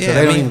 so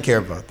they don't even care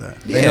about that.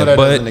 They know that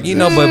doesn't but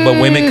exist.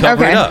 but women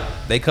cover Okay. it up.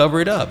 They cover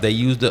it up. They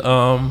use the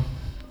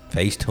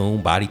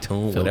Facetune, body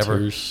tune, whatever,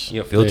 Filters.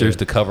 filters Yeah.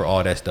 to cover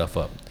all that stuff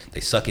up. They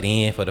suck it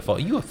in for the photo.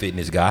 You a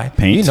fitness guy,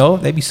 Paint. You know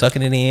they be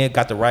sucking it in.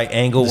 Got the right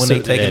angle when they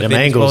take yeah, the them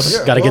fitness angles.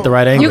 photo. Got to get the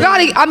right angle. you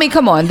gotta. I mean,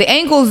 come on. The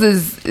angles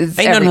is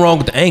Ain't nothing wrong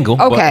with the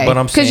angle. Okay, but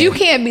I'm saying because you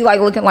can't be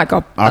like looking like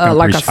a I can,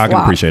 like a I can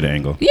slop. appreciate the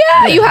angle.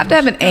 Yeah, you have to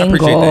have an I angle.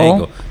 appreciate the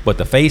angle, but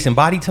the face and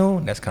body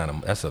tune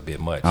that's a bit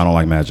much. I don't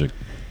like magic.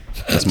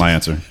 That's my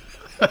answer.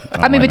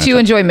 I mean, but you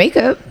enjoy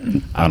makeup.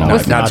 I don't Not-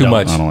 like not I too don't-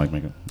 much. I don't like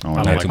makeup. I don't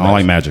like Not magic. too I don't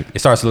like much. magic. It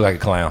starts to look like a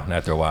clown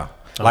after a while.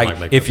 like Like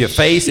makeup. if your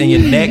face and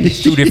your neck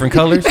is two different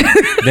colors,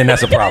 then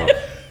that's a problem.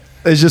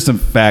 It's just a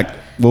fact.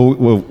 Well,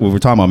 when we're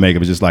talking about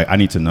makeup, it's just like I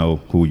need to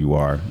know who you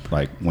are,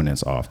 like when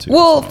it's off too.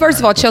 Well, first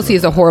of all, Chelsea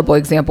is a horrible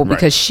example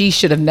because she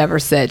should have never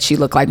said she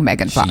looked like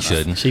Megan She Fox.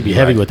 shouldn't. She be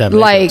heavy with that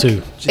makeup Like,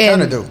 too. She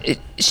kinda and do.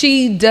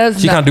 She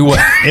does. She not can't do what?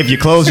 if you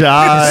close your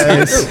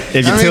eyes,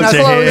 if you I mean, tilt I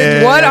your closed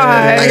head, one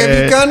eye. Like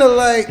if you kind of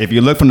like, if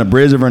you look from the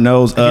bridge of her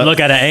nose You up, look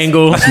at an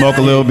angle. smoke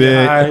a little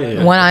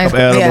bit, One eye. couple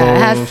edibles, Yeah,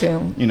 it has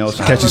to. You know,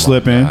 she catch you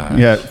slipping.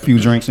 Yeah, a few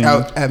drinks in.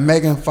 at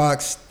Megan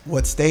Fox,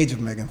 what stage of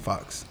Megan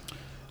Fox?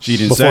 She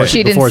didn't Before say.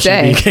 She didn't before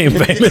say. she became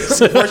famous.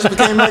 Before she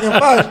became Megan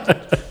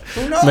Fox,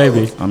 who knows?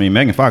 Maybe. I mean,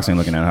 Megan Fox ain't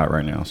looking that hot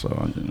right now, so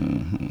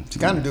She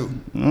kind of do.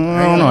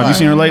 I don't know. Have you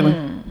seen her lately?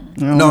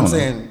 No, I'm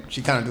saying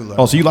she kind of do. Look.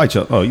 Oh, so you like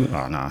Chuck? Oh,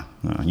 nah.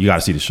 You got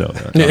to see the show.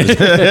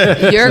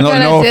 You're No- gonna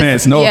no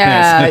offense, no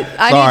yeah, offense.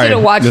 I need Sorry. you to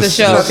watch the Just-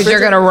 show because you're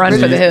gonna run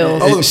for the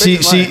hills. Oh, she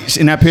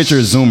in that picture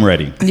is Zoom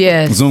ready.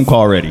 Yes. Zoom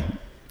call ready.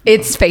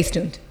 It's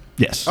Facetuned.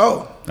 Yes.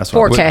 Oh, That's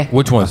what 4K.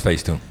 Which one's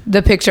Facetune?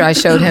 The picture I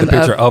showed him. The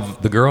picture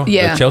of the girl?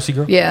 Yeah. The Chelsea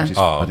girl? Yeah.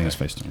 I think it's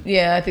Facetune.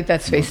 Yeah, I think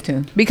that's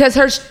Facetune. Because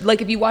her,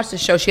 like, if you watch the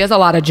show, she has a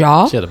lot of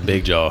jaw. She had a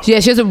big jaw. Yeah,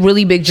 she has a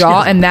really big jaw,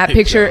 has a and that big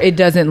picture, jaw. it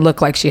doesn't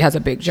look like she has a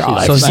big jaw.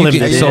 She So, like slimmed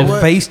it in.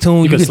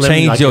 Facetune, you can slim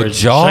change like your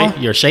jaw?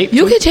 Your shape?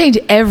 You can change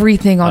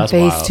everything on That's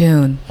wild.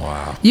 Facetune.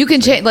 Wow. You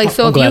can change, like,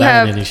 so I'm if glad you I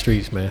ain't in have, these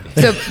streets, man.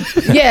 so,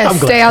 yeah, I'm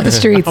stay glad. out the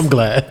streets. I'm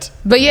glad.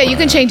 But yeah, you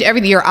can change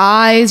everything. Your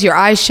eyes, your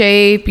eye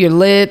shape, your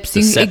lips.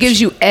 It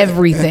gives you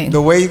everything.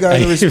 The way you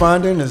guys are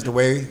responding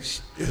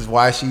is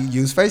why she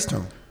used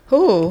Facetune.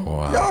 Who?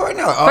 Wow. Y'all right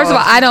now. First of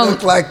all, she I don't-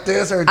 look like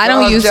this. Or I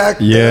don't use-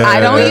 Yeah. I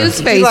don't use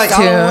She's like,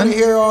 I don't want to Facetune.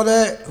 hear all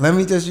that. Let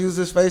me just use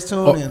this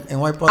Facetune and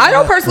wipe out. I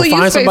don't that. personally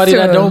Find use somebody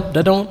Facetune.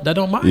 that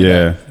don't mind. Yeah.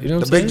 that. You know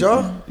what The I'm big saying?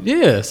 jaw.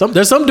 Yeah.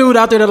 There's some dude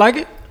out there that like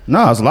it.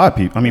 No, it's a lot of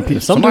people. I mean,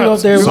 people. Some dude out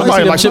there who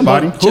Somebody likes like them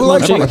somebody. chipmunk- Who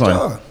likes Somebody big like jaw?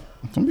 somebody.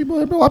 Some people,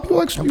 a lot of people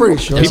like. I'm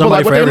pretty sure. There's People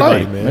somebody like for what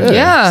they everybody, like. man.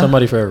 Yeah.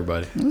 Somebody for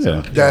everybody.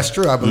 Yeah. That's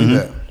true. I believe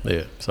that.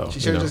 Yeah. So She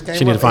you should know, have just came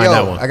she need to up, find yo,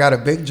 that one. I got a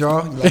big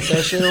jaw. You like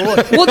that shit or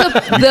what? Well,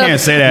 You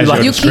can't say that. You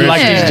like, shit. you you like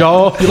can't. this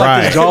jaw? You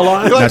like this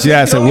jawline? Now she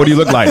asked, "So what do you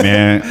look like,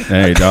 man?"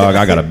 Hey, dog,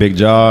 I got a big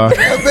jaw. A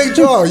big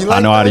jaw. You like I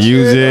know how that to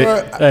use shit, it.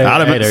 or- Hey, I'd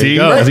have hey, been, there you see,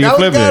 go. as he That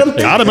flipped got him it.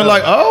 thinking. I'd have been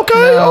like, oh,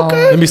 okay, No.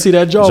 okay. Let me see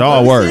that jaw.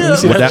 Jaw work. Let me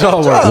see What that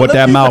jaw work. What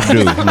that mouth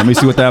do? Let me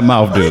see what that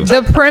mouth do.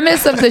 the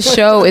premise of the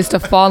show is to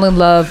fall in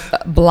love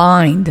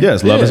blind.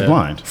 Yes, love is Yeah.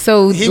 blind.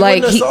 So He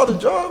like wouldn't have saw the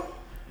jaw.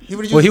 He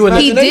would have used he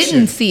wouldn't- he imagination.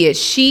 didn't see it.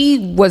 She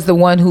was the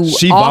one who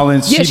She she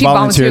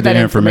volunteered that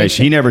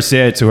information. He never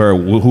said to her,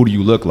 "Who do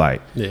you look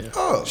like?" Yeah.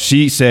 Oh.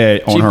 She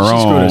said on She- her she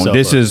screwed own, herself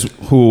 "This up. is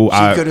who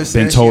I've could've been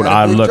said she told had a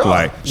I big look jaw.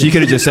 like." She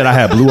could have just said I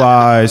had blue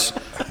eyes,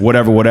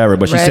 whatever.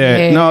 But she Red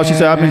said no. She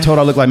said I've been hair. told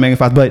I look like Megan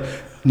Fox, but.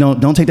 No,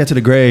 don't take that to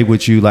the grave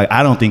with you. Like,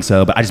 I don't think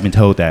so, but I just been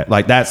told that.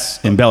 Like, that's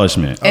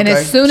embellishment. And Okay.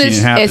 as soon She as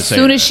didn't have to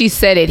say that. she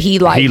said it, he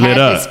like He lit had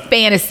up. this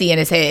fantasy in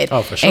his head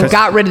Oh, for sure. and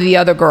got rid of the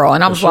other girl.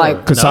 And I was sure.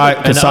 like, Kasai,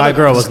 And the other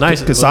girl was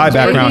nice. Kasai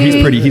background,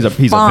 he's pretty. He's a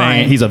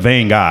Fine.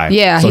 vain guy.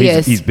 Yeah, so he he's,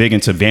 is. he's big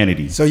into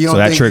vanity. So you don't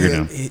that think triggered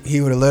him.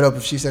 he would have lit up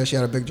if she said she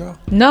had a big jaw?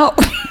 no.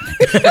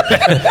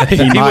 He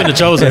wouldn't have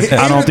chosen.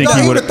 I don't think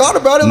he would have thought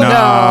about it.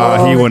 Nah,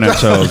 like, he wouldn't have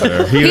chose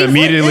her. He would He's-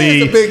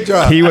 immediately. It is a big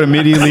job. He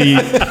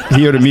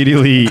would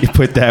immediately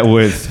put that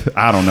with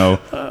I don't know.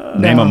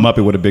 Name a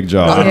Muppet with a big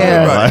jaw.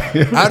 Yeah.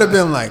 Right. I'd have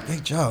been like,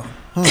 big jaw.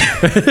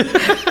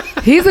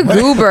 He's a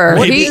goober.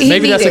 Maybe, he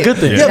maybe that's a needed- good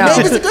thing. Yeah, No.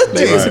 maybe it's a good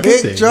thing. it's a good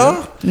Big thing,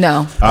 jaw.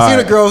 No. I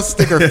seen a girl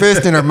stick her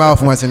fist in her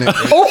mouth once and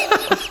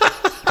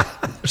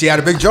she had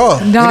a big jaw.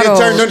 Not and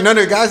all. none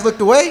of the guys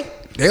looked away.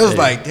 They was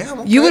like, damn.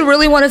 Okay. You would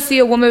really want to see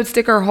a woman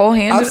stick her whole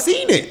hand I've in-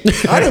 seen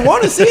it. I didn't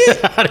want to see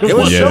it. It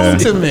was shown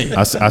to me.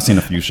 I seen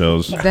a few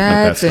shows. like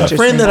That's that A stuff.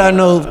 friend that I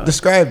know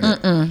described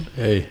it.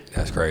 Hey,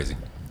 That's crazy.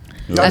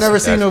 Y'all never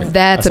seen a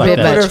That's a like bit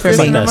that. much for It's It's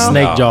like me. in her that mouth?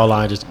 snake No.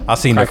 jawline. Just I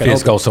seen her crack it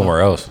fist go open.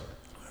 somewhere else,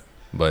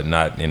 but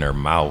not in her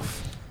mouth.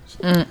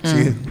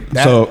 See,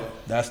 So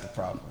that's the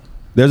problem.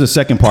 there's a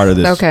second part of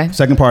this. Okay.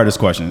 Second part of this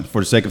question.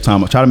 For the sake of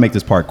time, I'll try to make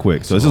this part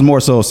quick. So this is more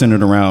so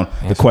centered around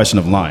the question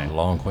of lying.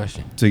 Long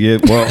question. To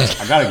give, well,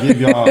 I gotta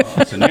give y'all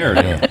a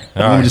scenario. You want me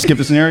right. to just skip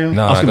the scenario?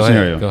 No, I'll skip go the ahead.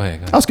 scenario. Go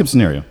ahead. I'll skip the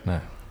scenario. Nah,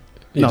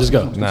 Yeah, just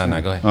go. go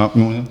ahead.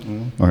 You want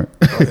to? All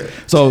right.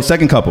 So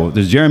second couple,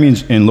 there's Jeremy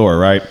and Laura,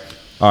 right?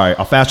 All right,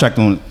 I'll fast track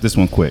on this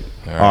one quick.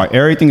 All right,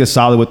 everything is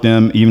solid with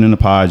them, even in the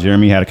pod.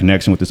 Jeremy had a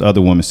connection with this other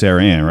woman,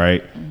 Sarah Ann,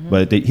 right?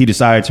 But he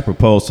decided to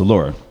propose to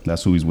Laura.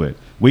 That's who he's with.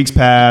 Weeks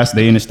pass,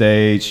 they in the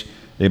stage,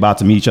 they about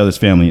to meet each other's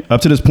family.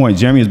 Up to this point,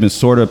 Jeremy has been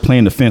sort of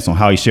playing the fence on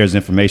how he shares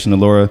information to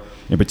Laura,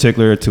 in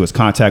particular to his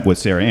contact with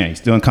Sarah Ann. He's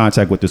still in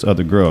contact with this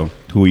other girl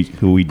who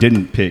he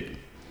didn't pick,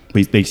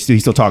 but he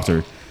still talks to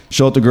her.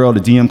 Showed the girl the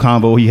DM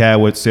convo he had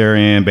with Sarah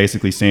Ann,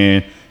 basically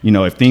saying, you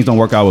know, if things don't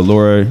work out with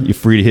Laura, you're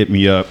free to hit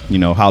me up, you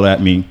know, holler at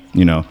me,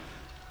 you know.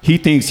 He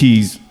thinks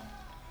he's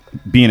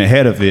being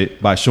ahead of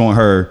it by showing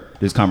her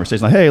this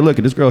conversation. Like, hey, look,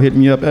 this girl hit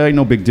me up. Hey,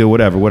 no big deal,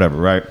 whatever,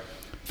 right?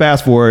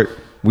 Fast forward,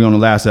 we on the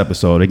last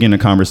episode. They get in a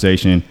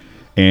conversation,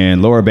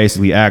 and Laura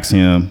basically asks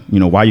him, you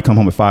know, why you come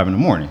home at 5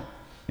 a.m?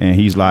 And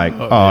he's like,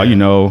 you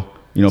know,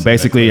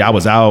 basically I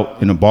was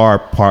out in a bar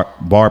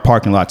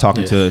parking lot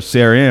talking to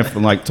Sarah Ann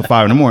from like till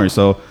 5 a.m.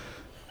 So,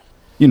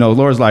 you know,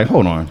 Laura's like,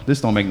 hold on, this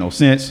don't make no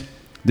sense.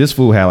 This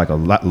fool had like a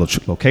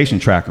location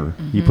tracker.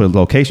 He put a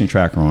location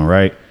tracker on,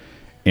 right?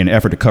 In an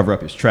effort to cover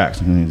up his tracks.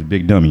 And he's a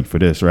big dummy for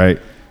this, right?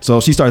 So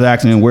she starts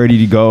asking him, where did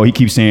he go? He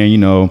keeps saying, you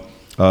know,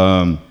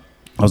 I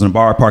was in a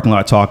bar parking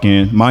lot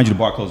talking. Mind you, the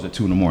bar closes at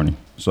 2 a.m.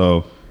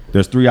 So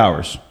there's 3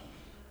 hours.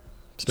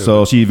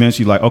 So she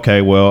eventually like,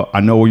 okay, well, I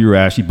know where you're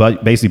at. She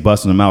basically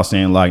busting him out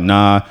saying like,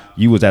 nah,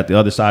 you was at the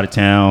other side of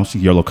town.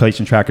 Your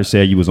location tracker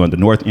said you was on the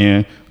north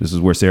end. This is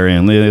where Sarah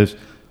Ann lives.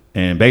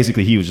 And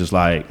basically he was just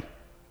like,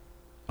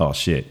 oh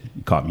shit,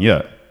 you caught me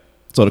up.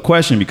 So the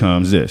question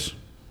becomes this.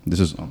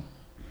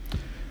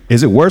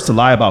 Is it worse to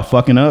lie about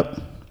fucking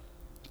up?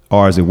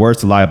 Or is it worse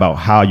to lie about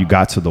how you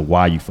got to the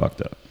why you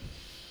fucked up?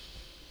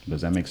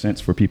 Does that make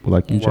sense for people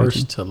like you,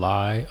 Worse JT? to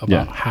lie about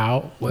Yeah.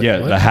 how? What, Yeah,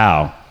 what? the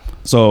how.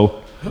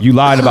 So You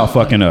lied about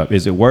fucking up.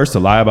 Is it worse to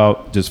lie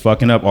about just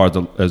fucking up, or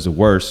is it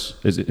worse?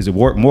 Is it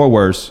more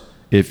worse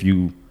if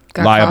you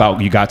lie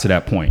about you got to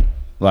that point?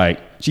 Like,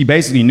 she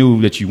basically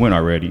knew that you went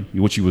already,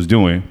 what you was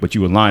doing, but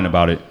you were lying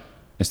about it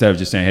instead of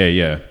just saying, hey,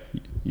 yeah,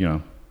 you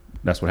know,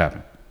 that's what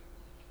happened.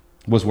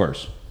 What's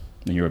worse,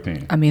 in your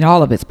opinion? I mean,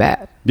 all of it's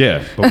bad.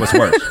 Yeah, but what's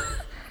worse?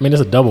 I mean,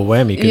 it's a double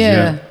whammy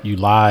because you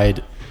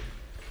lied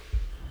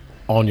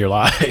on your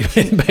lie.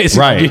 Basically,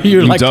 right.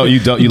 You lied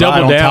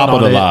on top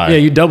of the lie. Yeah,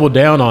 you double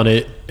down on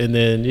it, and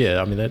then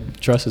I mean,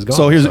 that trust is gone.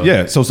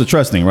 So so it's a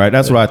trust thing, right?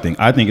 That's what I think.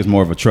 I think it's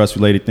more of a trust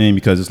related thing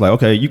because it's like,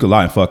 okay, you could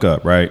lie and fuck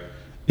up, right?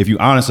 If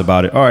you're honest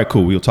about it, all right,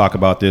 cool, we'll talk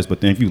about this.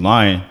 But then if you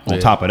lying on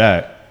top of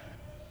that,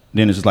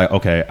 then it's just like,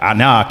 okay,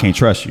 now I can't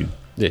trust you.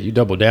 Yeah, you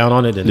double down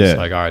on it, and it's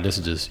like, all right, this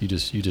is just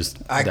you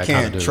just. I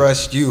can't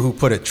trust you who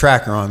put a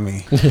tracker on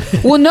me.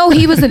 Well, no,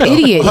 he was an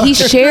idiot. He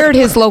shared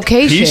his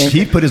location.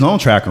 He put his own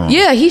tracker on.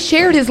 Yeah, he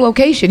shared his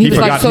location. He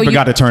forgot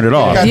to turn it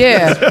off.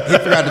 Yeah, he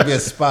forgot to be a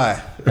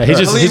spy. He's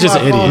just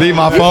an idiot. Leave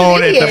my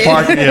phone at the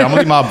park. Yeah, I'm gonna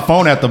leave my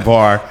phone at the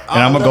bar, and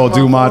I'm gonna go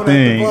do my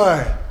thing.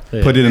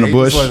 Put it in the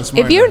bush.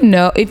 If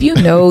you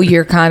know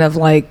you're kind of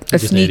like a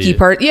sneaky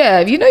person. Yeah,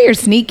 if you know you're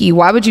sneaky,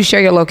 why would you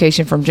share your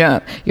location from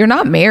jump? You're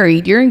not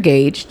married. You're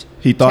engaged.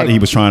 He thought he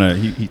was trying to.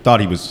 He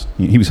thought he was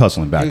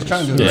hustling backwards.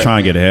 He was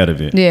trying to get ahead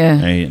of it. Yeah.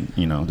 And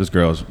this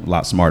girl's a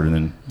lot smarter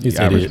than the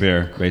average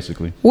bear,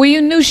 basically. Well,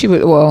 you knew she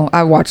was. Well,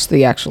 I watched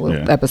the actual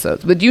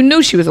episodes, but you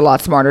knew she was a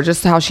lot smarter.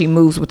 Just how she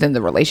moves within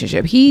the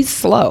relationship. He's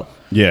slow.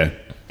 Yeah.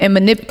 And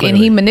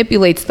he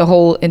manipulates the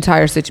whole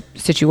entire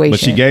situation. But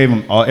she gave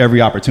him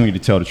every opportunity to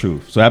tell the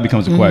truth. So that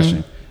becomes a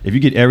question. If you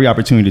get every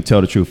opportunity to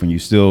tell the truth and you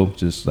still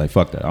just like,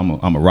 fuck that, I'm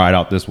gonna ride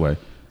out this way.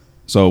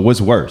 So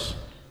what's worse?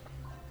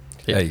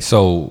 Hey,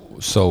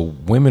 so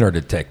women are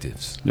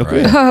detectives,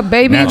 okay. Right?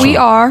 Baby, we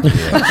are.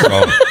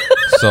 Yeah,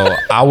 so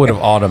I would have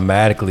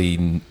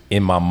automatically,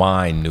 in my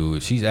mind, knew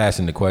if she's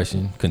asking the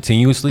question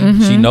continuously,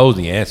 she knows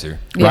the answer,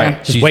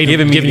 right? She's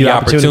giving me the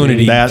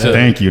opportunity.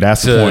 Thank you.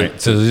 That's the point.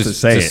 To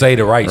say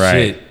the right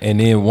shit, and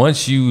then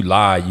once you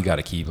lie, you got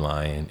to keep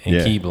lying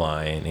and keep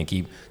lying and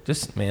keep.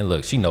 Just man,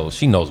 look, she knows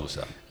what's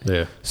up.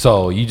 Yeah.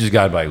 So you just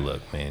gotta be like,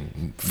 look,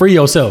 man, free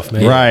yourself,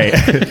 man. Right.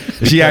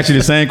 She asked you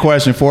the same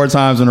question 4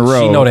 times in a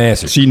row. She know the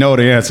answer. She know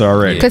the answer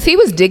already. Because he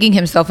was digging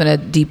himself in a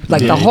deep,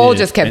 like the hole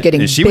just kept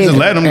getting. And she bigger was just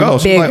letting him go.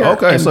 She's like,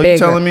 okay, so you're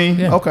telling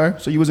me, okay,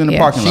 so you was in the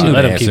parking lot. She knew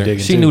the answer.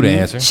 She knew the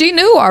answer. She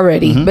knew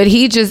already, but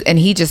he just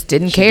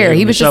didn't care.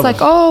 He was just like,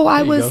 oh,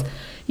 I was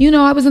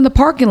in the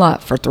parking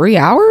lot for 3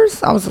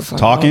 hours. I was just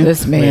like, talking. Oh,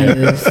 this man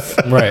is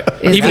right.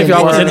 Even if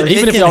y'all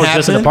was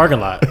just in the parking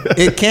lot,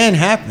 it can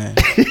happen.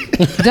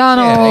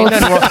 Donald.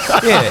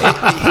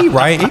 He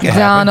right. It can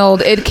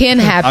Donald, it can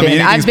happen.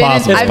 I've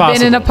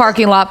been in a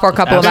parking lot for a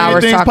couple of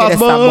hours talking to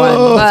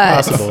someone.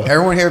 But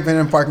everyone here been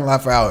in a parking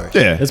lot for hours.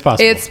 Yeah, it's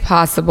possible. It's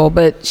possible,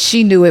 but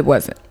she knew it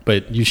wasn't.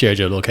 But you shared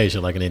your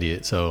location like an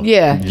idiot, so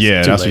yeah,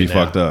 that's where you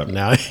fucked up.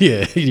 Now,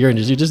 you're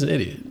just an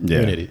idiot. Yeah.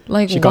 You're an idiot.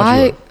 Like,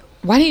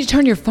 why didn't you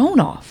turn your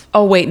phone off?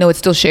 Oh wait, no, it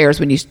still shares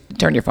when you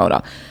turn your phone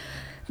off.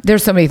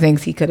 There's so many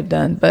things he could have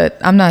done, but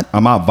I'm not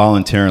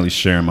voluntarily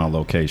sharing my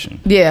location.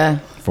 Yeah.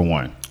 For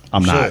one,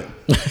 I'm not.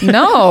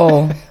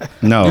 No.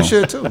 You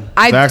should too.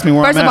 Ask me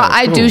where first I'm of all, at.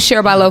 I do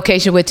share my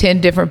location with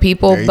 10 different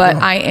people, but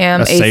I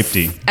am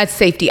safety. At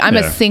safety. I'm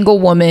a single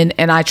woman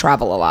and I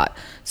travel a lot.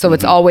 So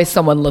it's always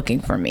someone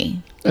looking for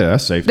me. Yeah,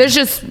 that's safe. There's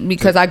just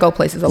because I go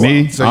places alone.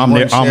 Me, so I'm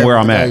where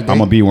I'm at. I'm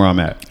gonna be where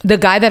I'm at. The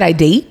guy that I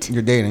date,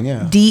 you're dating,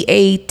 yeah.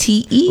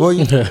 DATE.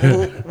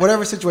 Well,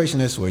 whatever situation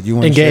this with, you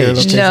want to share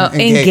location? No,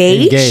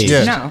 engaged.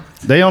 Yeah. No.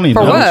 They only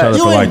know each other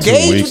for like 2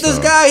 weeks. You engaged with this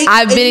guy?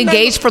 I've been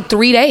engaged for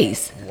 3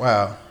 days.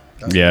 Wow.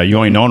 Yeah, you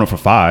only known him for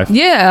 5.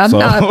 Yeah, I'm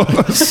not.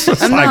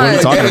 I'm like, what are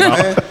you talking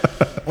about?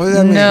 What does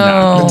that mean?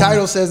 No. The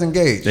title says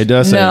engaged. It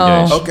does say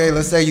engaged. Okay,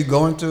 let's say you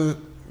go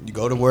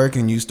to work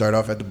and you start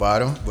off at the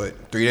bottom,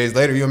 but 3 days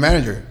later you're a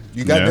manager.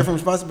 You got different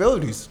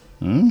responsibilities.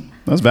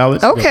 That's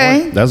valid.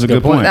 Okay. That's a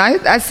good point.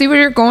 I see where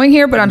you're going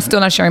here, but I'm still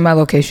not sharing my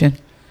location.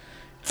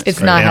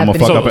 It's not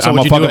happening. I'm gonna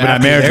fuck up in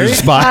that manager's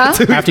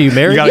spot. After you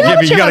marry, you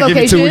gotta give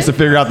me 2 weeks to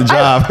figure out the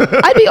job.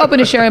 I'd be open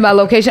to sharing my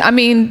location. I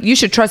mean, you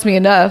should trust me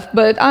enough,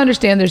 but I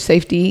understand there's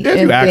safety and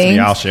things. If you ask me,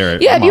 I'll share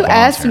it. Yeah, if you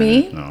ask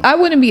me, I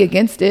wouldn't be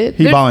against it.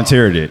 He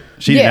volunteered it.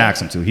 She didn't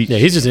ask him to.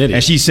 He's just an idiot.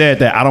 And she said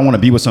that I don't want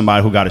to be with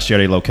somebody who got to share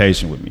their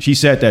location with me. She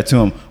said that to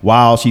him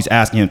while she's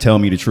asking him, tell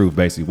me the truth,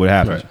 basically, what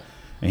happened. Right.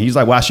 And he's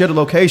like, well, I share the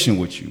location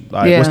with you.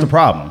 Like, what's the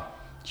problem?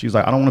 She's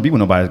like, I don't want to be with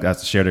nobody that got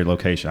to share their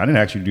location. I didn't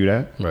ask you to do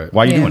that. Right.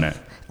 Why are you doing that?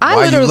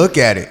 Why you look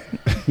at it?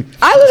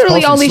 I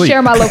literally only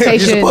share my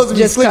location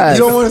just because.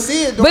 You don't want to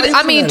see it. But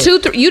I mean, 2,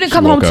 3. You didn't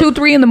come home 2,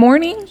 3 in the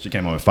morning. She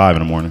came home at 5 in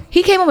the morning.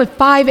 He came home at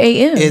 5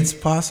 a.m. It's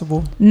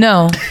possible.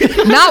 No,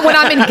 not when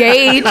I'm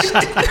engaged.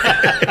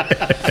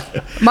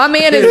 My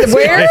man is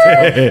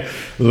where?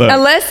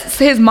 Unless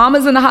his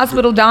mama's in the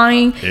hospital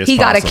dying, he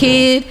got a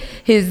kid.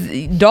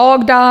 His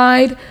dog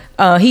died.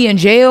 He in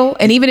jail,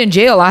 and even in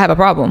jail, I have a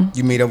problem.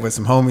 You meet up with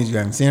some homies you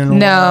haven't seen in a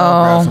No.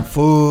 while, grab some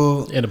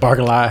food. In the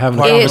parking lot, having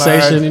a Parking lot,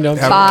 conversation, you know,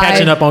 have-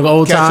 catching up on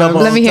old Catch up times.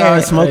 on Let me hear time,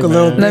 it. smoke Hey, a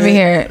little man. bit. Let me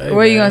hear it. Hey,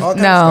 Where you man. gonna? All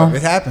kind of No.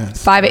 stuff. It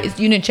happens. 5-8.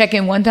 You didn't check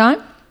in one time.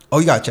 Oh,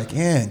 you gotta check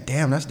in.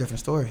 Damn, that's a different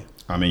story.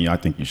 I mean, I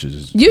think you should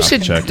just. You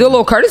should check do a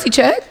little courtesy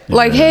check.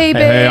 Like, hey,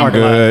 babe. Hey, I'm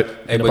good.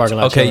 Hey, In the but- parking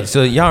lot okay, chilling.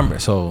 so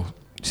y'all,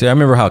 see, I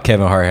remember how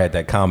Kevin Hart had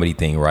that comedy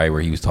thing, right,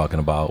 where he was talking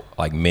about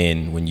like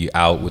men when you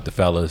out with the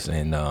fellas,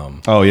 and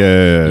Oh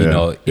yeah. you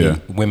know, yeah.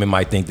 women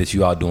might think that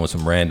you out doing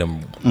some random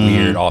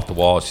weird off the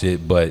wall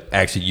shit, but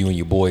actually you and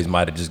your boys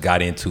might have just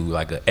got into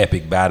like an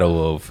epic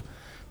battle of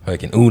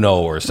like an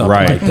Uno or something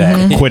Right. like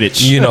that.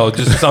 Quidditch. You know,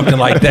 just something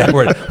like that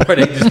where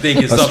they just think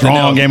it's A something strong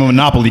else. game of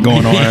Monopoly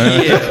going on.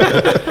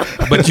 Yeah.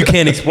 But you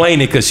can't explain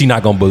it because she's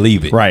not gonna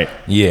believe it. Right.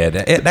 Yeah,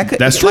 that could,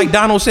 That's true. like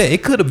Donald said,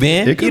 it could have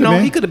been. It could You know, have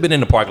been. he could have been in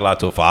the parking lot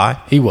till 5.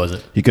 He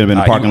wasn't. He could have been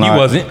in the parking lot. He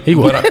wasn't. He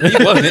wasn't.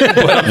 He wasn't.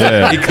 But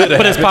Yeah. he could have.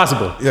 But it's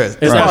possible. Yes,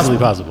 It's right.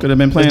 absolutely possible. Could have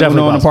been It's playing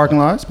definitely Uno in the possible. parking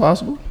lot. It's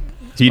possible.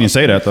 He didn't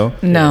say that though.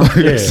 No.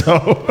 Yeah. So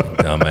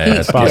Dumbass. Yeah.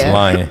 That's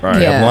lying.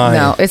 Right. Yeah. lying.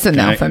 No, it's a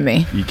no Can't- for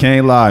me. You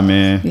can't lie,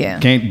 man. Yeah.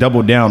 Can't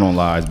double down on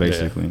lies,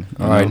 basically.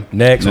 All right.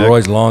 Next,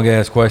 Roy's long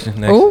ass question.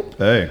 Next. Ooh.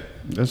 Hey,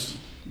 this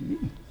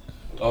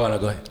Oh no,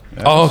 go ahead.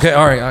 Oh, okay.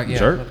 All right. Yeah.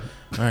 jerk.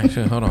 All right.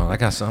 Sure. Hold on. I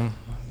got something.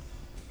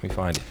 Let me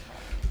find it.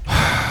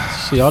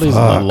 See all these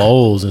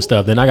lulls and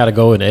stuff. Then I got to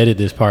go and edit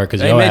this part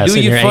because Hey, y'all man, ass do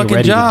sitting your here ain't fucking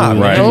ready job, to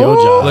do right. your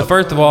Oh. job. Look,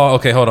 first of all,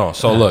 okay, hold on.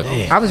 So look.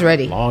 I was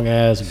ready. Long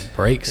ass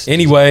breaks.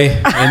 Anyway,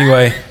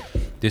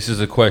 this is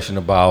a question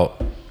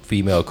about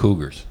female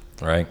cougars,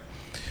 right?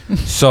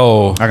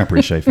 So, I can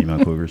appreciate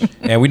female cougars.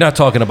 and we're not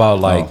talking about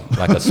like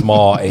a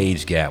small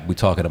age gap. We're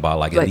talking about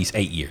like at Like- least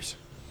 8 years,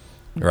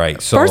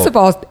 right? So First of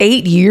all,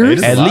 8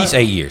 years. at least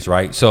 8 years,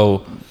 right?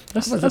 So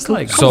That's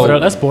like So-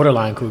 that's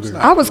borderline cougar.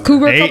 I was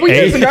cougar a couple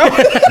years ago.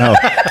 No,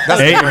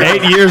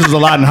 8 years is a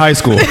lot in high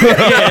school.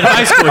 Yeah, in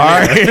high school. no,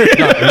 that's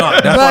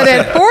what But I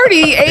at said.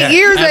 40, 8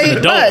 years as an ain't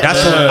adult, much.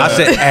 That's what I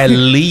said. At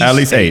least At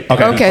least 8.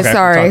 Okay,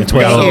 sorry. Talking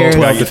 12, 8 years.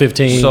 12 to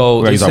 15.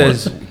 So Right, it he's already-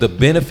 says the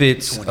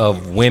benefits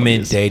of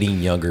women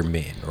dating younger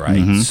men,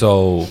 right?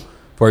 So,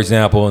 for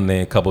example, and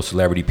then a couple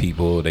celebrity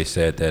people, they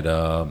said that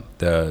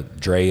the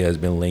Drea has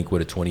been linked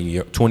with a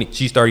 20.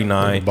 She's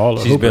 39. Baller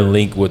She's hooper. been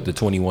linked with the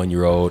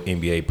 21-year-old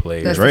NBA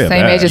player. That's Drea the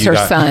same bad. age as her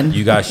son.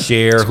 You got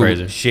Cher,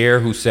 crazy.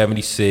 who's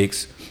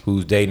 76,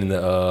 who's dating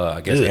the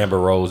I guess Amber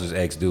Rose's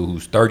ex dude,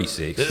 who's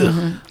 36.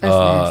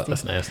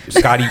 That's nasty.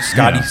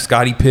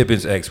 Scottie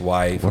Pippen's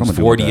ex-wife, What who's am I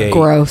doing with that? 48,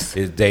 Gross.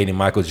 is dating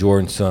Michael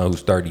Jordan's son,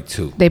 who's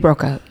 32. They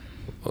broke up.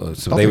 So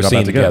Thought they they were got seen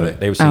back together. together.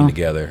 They were seen Oh.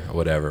 together, or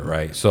whatever,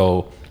 right?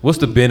 So, what's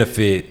the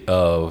benefit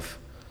of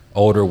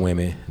older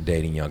women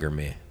dating younger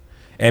men?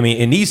 I mean,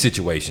 in these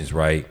situations,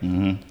 right?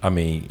 I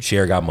mean,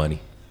 Cher got money.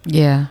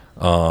 Yeah.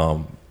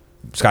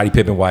 Scottie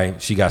Pippen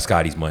wife, she got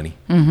Scotty's money,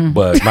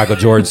 but Michael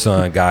Jordan's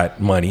son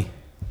got money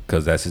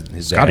because that's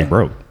his Scotty dad.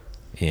 broke.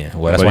 Yeah,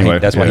 well, that's But why anyway,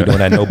 that's why yeah. he doing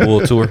that no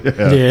bull tour.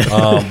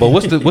 Yeah. But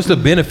what's the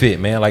benefit,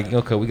 man? Like,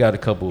 okay, we got a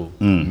couple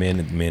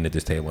men at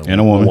this table And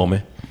a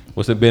woman.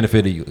 What's the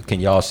benefit of you?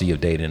 Can y'all see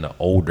of dating an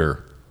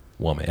older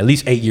woman, at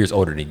least 8 years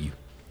older than you?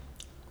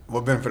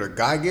 What benefit a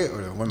guy get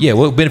or the women? Yeah,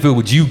 what benefit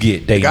would you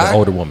get dating guy? an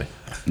older woman?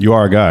 You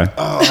are a guy.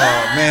 Oh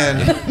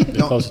man,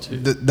 closer to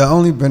you. the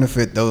only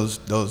benefit those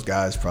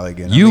guys probably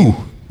get. You,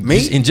 me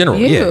Just in general,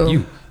 You.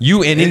 yeah,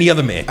 you and any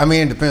other man. I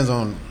mean, it depends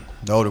on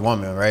the older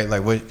woman, right?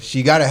 Like, what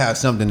she got to have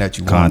something that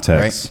you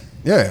Context.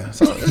 want, right? Yeah,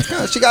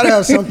 so she got to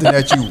have something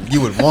that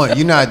you would want.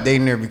 You're not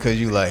dating her because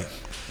you like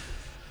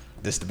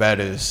this the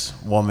baddest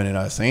woman that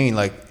I've seen.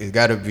 Like, it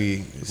got to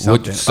be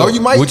something. so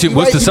you might. what's you the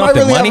might something,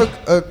 really money?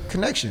 have a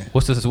connection.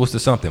 What's the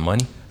something?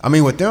 Money? I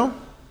mean, with them.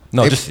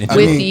 No, If- just in I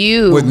With mean,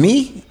 you. With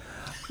me.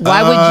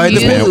 Why would it you?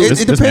 depends-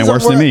 This it man depends on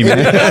worse than what- me, man.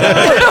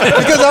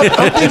 Because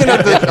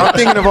I'm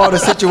thinking of all the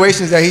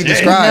situations that he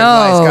described.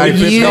 No, like Scottie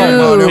Pippen, you.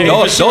 all them.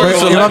 Those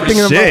But if I'm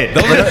thinking Shit.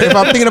 about if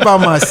I'm thinking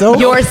about myself,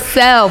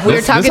 Yourself. We were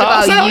This talking how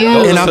I about sound? you.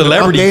 and I'm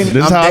Celebrities. dating,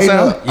 This is how I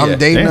sound? I'm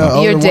dating Damn. a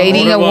older You're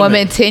dating woman. a woman.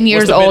 woman 10 years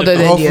What's the older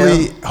than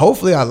Hopefully, you.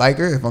 hopefully I like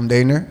her if I'm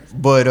dating her.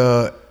 But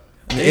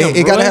it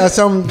bro. gotta have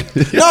some.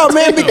 No,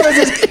 man,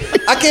 because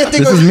I can't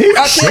think This of is me?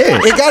 I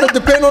can't, it gotta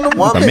depend on the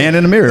woman. The man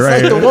in the mirror, It's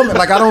right like here. the woman.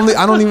 Like I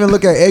don't even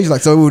look at age.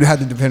 Like so, it would have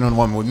to depend on the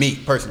woman with me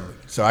personally.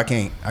 So I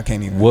can't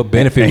even. What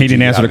benefit? And he would you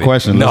didn't answer get the out of it?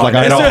 question. No, Looks like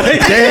I that's-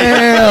 don't.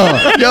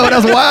 Damn. Yo,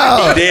 that's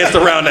wild. danced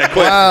around that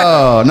question.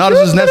 Oh, no,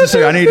 this is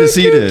necessary. I need to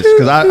see this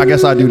because I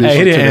guess I do this Hey, he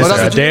shit didn't too. answer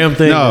that's a what you- damn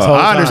thing No, this whole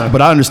time.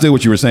 but I understood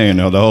what you were saying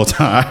though the whole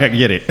time. I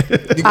get it.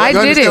 I did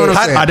understand it. what I'm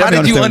How, saying? how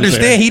definitely did you understand what you're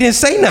understand? saying. He didn't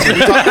say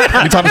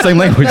nothing. We talk the same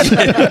language. You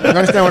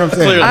understand what I'm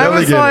saying? I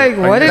was get it. like,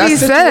 what did he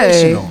That's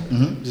say?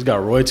 situational. Just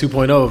got Roy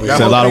 2.0 over That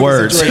Said a here. lot of whole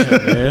words. thing is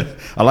situational. Man.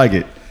 I like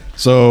it.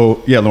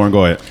 So yeah, Lauren,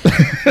 go ahead.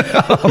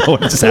 I don't know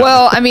what just happened.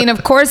 Well, I mean,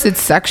 of course,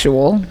 it's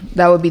sexual.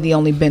 That would be the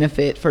only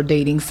benefit for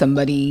dating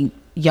somebody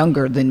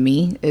younger than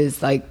me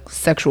is like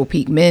sexual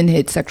peak. Men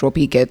hit sexual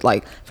peak at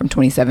like from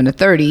 27 to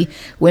 30.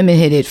 Women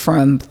hit it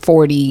from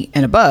 40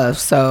 and above.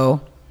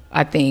 So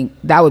I think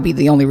that would be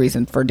the only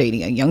reason for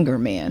dating a younger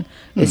man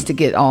is to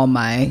get all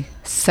my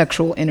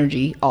sexual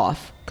energy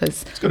off.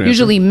 Because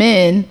usually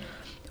men,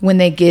 when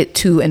they get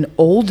to an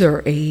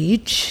older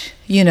age,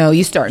 you know,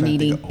 you start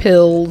needing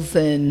pills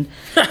and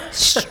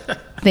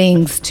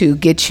things to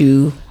get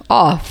you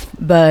off.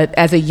 But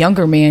as a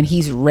younger man,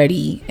 he's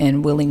ready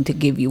and willing to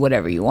give you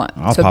whatever you want.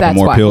 I was popping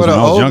more pills when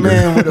I was younger.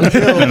 Man with a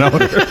pill,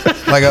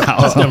 like an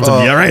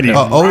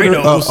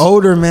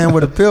older man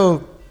with a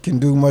pill can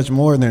do much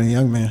more than a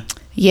young man.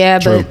 Yeah,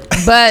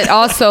 but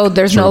also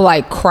there's no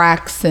like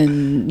cracks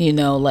and, you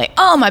know, like,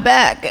 oh, my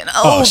back and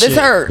this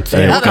hurts.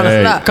 Hey, what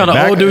kind of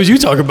old dudes you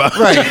talking about?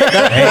 Right.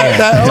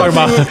 That talking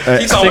about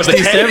 60,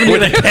 70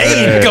 with a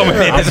cane coming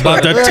in. I'm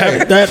about to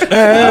tap that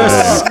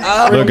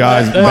ass. Look,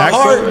 guys,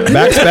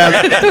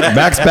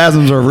 back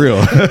spasms are real.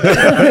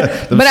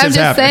 But I'm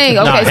just saying,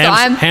 okay, so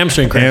I'm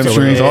hamstring cramps.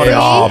 Hamstrings, all that.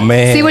 Oh,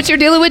 man. See what you're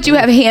dealing with? You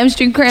have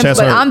hamstring cramps, Chest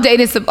but hurt. I'm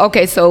dating some.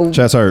 Okay, so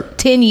Chest hurt.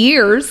 10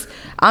 years.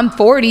 I'm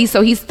 40,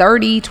 so he's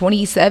 30,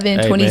 27,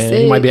 Hey, 26.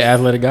 man, he might be an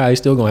athletic guy. He's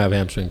still gonna have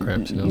hamstring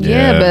cramps. You know?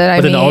 Yeah, but I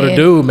But then mean, the older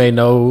dude may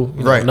know,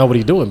 Right. know what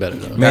he's doing better.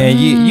 Though. Man,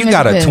 you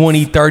got a depends.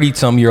 20,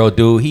 30-some-year-old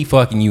dude. He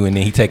fucking you, and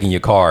then he taking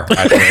your car.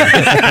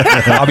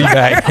 I'll be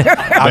back.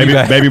 I'll be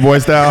back. Baby boy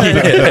style.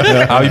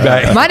 I'll be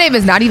back. My name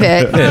is not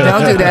Yvette.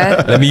 Don't do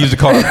that. Let me use the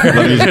car. Let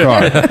me use your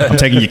car. I'm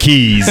taking your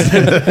keys.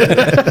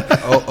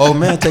 Old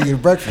man taking you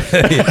to breakfast.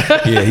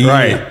 Yeah, he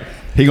Right.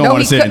 He gonna No,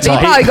 want he to sit and talk.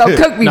 probably gonna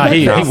cook me Nah,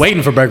 he breakfast.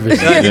 waiting for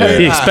breakfast.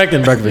 He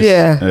expecting breakfast.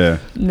 Yeah.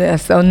 Yeah.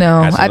 So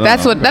no,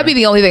 that'd be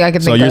the only thing I can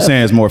So think you're of.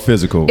 saying it's more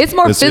physical. It's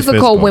more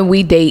physical when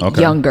we date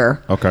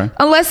younger. Okay.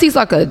 Unless he's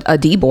like a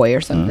D boy or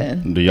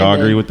something. Do y'all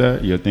agree with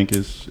that? You think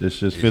it's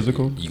just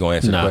physical? You gonna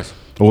answer the Nah. question?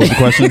 What was the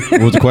question?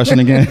 What was the question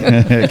again?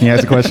 Can you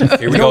ask the question?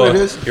 Here we know go. what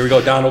it is? Here we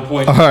go. Donald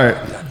point. All right.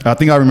 I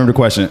think I remember the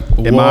question.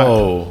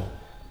 Whoa.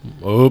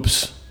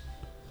 Oops.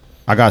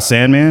 I got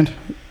Sandman.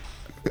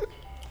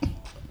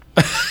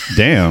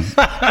 Damn.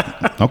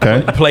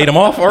 Okay. Played him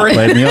off already.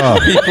 Played me off.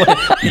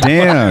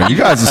 Damn. You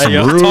guys are some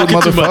y'all rude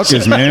talking too much.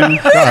 motherfuckers, man.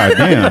 God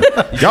damn.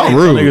 Y'all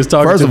rude. Niggas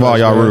talking First too of all, much,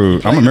 y'all man. rude.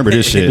 I'm gonna remember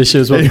this shit. This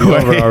shit's supposed to be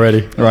over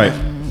already. Right.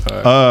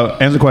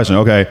 Answer the question.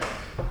 Okay.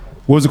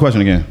 What was the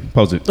question again?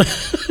 Pose it.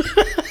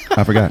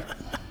 I forgot.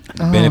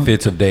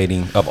 Benefits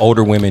of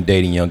older women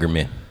dating younger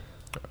men.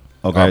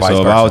 Okay. Or vice So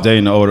if I versa. was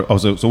dating the older,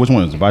 so which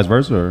one is it? Vice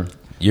versa or?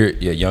 You're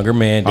a younger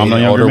man I'm dating the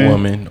an younger older man?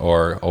 woman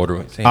or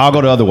older. I'll go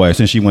the other way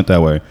since she went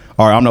that way.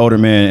 All right, I'm the older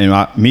man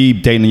and me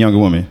dating a younger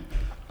woman.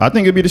 I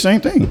think it'd be the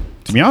same thing.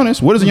 To be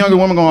honest, what is a younger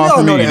woman gonna offer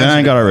all know me the that I ain't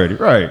answer. got already?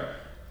 Right.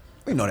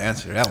 We know the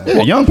answer to that one.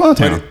 Yeah, young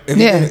Pontown.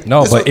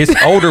 No, but it's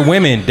older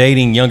women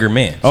dating younger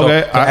men. So,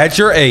 Okay, so at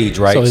your age,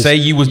 right? So say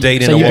you was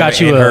dating so a you woman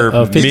got you in her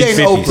a mid 50,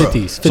 dating Oprah.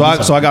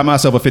 50s. So I got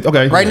myself a 50.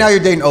 Okay. Right now you're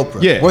dating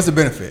Oprah. Yeah. What's the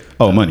benefit?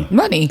 Oh, money.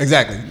 Money.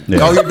 Exactly. Yeah.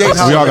 Oh, you're dating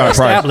We all got a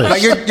price. Established.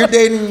 Like you're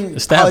dating Holly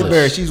Established.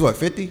 Berry. She's what,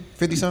 50?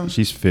 50 something?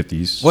 She's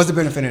 50s. What's the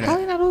benefit of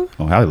Probably that? not old.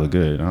 Oh, Hallie look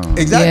good. I don't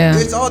know. Exactly. Yeah.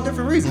 It's all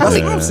different reasons.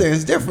 That's what I'm saying.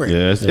 It's different.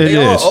 Yeah, it They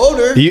is. all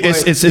older, It's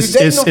but it's you it's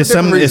dating it's, them for it's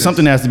something different it's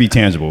something that has to be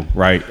tangible,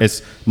 right?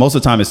 It's most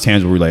of the time it's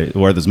tangible related.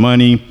 Whether it's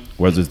money,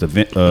 whether it's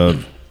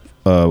the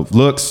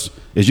looks,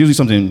 it's usually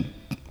something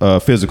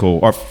physical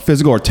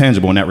or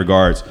tangible in that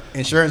regards.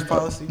 Insurance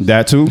policies.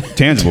 That too,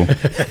 tangible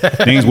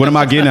things. What am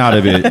I getting out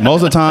of it?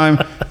 Most of the time,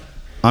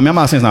 I mean, I'm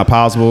not saying it's not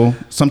possible.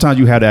 Sometimes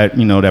you have that,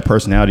 that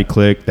personality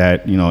click,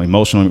 that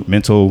emotional,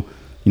 mental,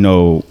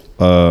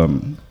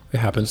 It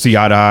happens. see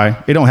eye to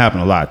eye. It don't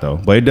happen a lot though,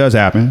 but it does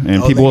happen,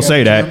 and Oh, people they will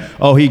say got that.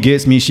 Oh, he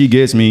gets me, she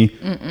gets me.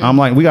 I'm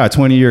like, we got a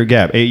 20-year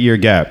gap, 8-year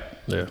gap.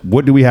 Yeah.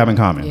 What do we have in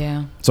common?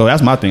 Yeah. So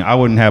that's my thing. I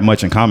wouldn't have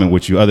much in common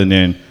with you other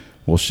than,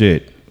 well,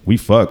 shit, we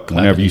fuck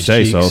whenever you these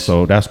say so. cheeks.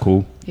 So that's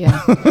cool.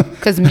 Yeah.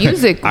 Because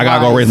music. I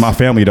gotta go raise my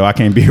family though. I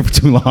can't be here for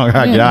too long. I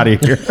gotta get out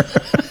of here.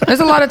 There's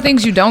a lot of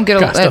things you don't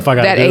get Got at stuff I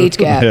gotta that do. age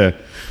gap. Yeah,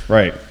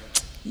 right.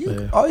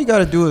 All you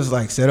gotta do is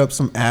like set up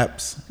some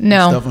apps. and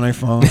No. Stuff on their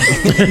phone.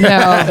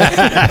 No.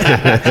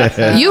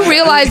 You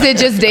realize that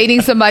just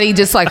dating somebody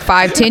just like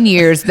 5-10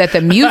 years that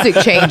the music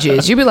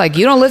changes. You'd be like,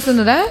 you don't listen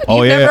to that?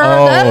 Oh You've yeah. never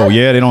heard that? Oh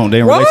yeah. They don't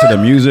relate to the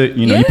What? music.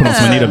 You put on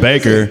some Yeah. Anita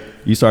Baker.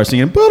 You start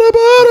singing,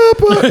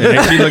 ba-da-ba-da-ba, and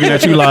then she looking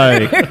at you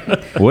like,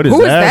 what is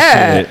Who is that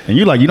that? shit? And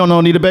you like, you don't know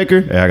Anita Baker?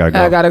 Yeah, I gotta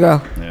go. I gotta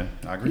go. Yeah,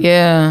 I agree.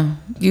 Yeah.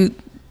 You.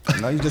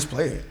 Now you just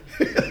play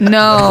it.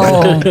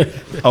 No.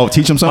 Oh,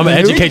 teach them I'm something. gonna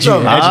educate you.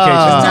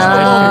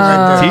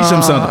 Teach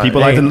them something.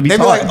 People like to be They be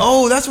taught. like,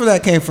 oh, that's where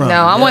that came from.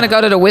 No, I want to go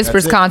to the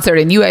Whispers That's it. concert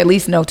and you at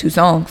least know 2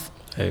 songs.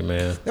 Hey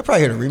man. They'll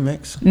probably hear the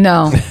remix.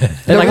 No. They're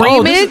The like,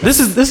 oh, remix? this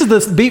is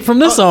the beat from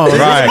this song.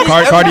 Right,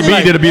 Cardi B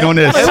did a beat on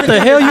this. What the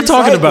hell you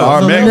talking about?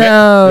 Our man-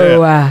 No.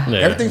 Yeah.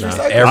 Everything's Nah.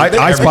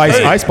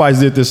 recycled. Ice Spice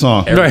did this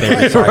song. Right. I don't, They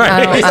I say don't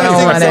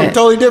something want it.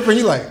 totally different.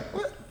 You like,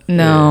 what?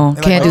 No.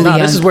 Yeah. Can't do Nah,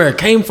 the this is young. where it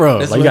came from.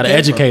 That's Like you where it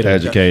gotta came from. educate them.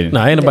 Educated.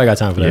 Nah, ain't nobody got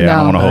time for that.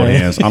 Yeah, I don't No. want to hold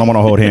hands. I don't want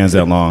to hold hands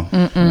that long.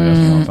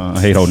 I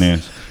hate holding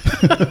hands.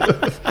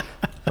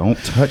 Don't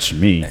touch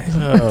me.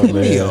 Oh Me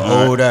man.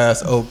 a old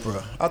ass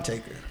Oprah. I'll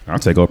take her. I'll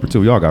take Oprah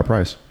too. Y'all got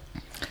price.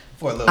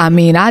 For a little. I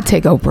mean, I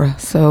take Oprah,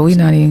 so we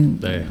not even.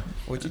 Damn.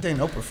 What you dating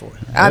Oprah for?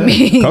 I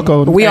mean,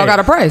 Cuckolding. we all got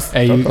a price.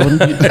 Hey, you,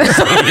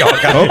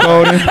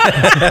 Cuckolding.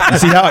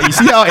 You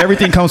see how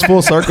everything comes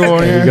full circle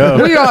on here?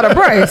 go. We all got a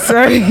price,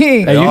 right? Hey,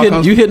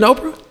 you hitting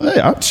Oprah?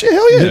 Hey, shit,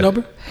 hell yeah. You hitting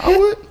Oprah? I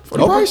would for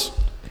the price.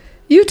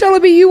 You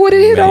telling me you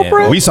wouldn't hit Man,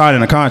 Oprah? We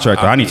signing a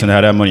contract. Though. I need to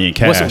have that money in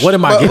cash. What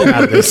am I getting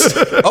out of this?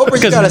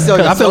 Oprah, you gotta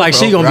sell I feel like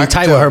she gonna be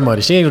tight with her money.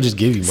 money. She ain't gonna just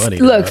give you money.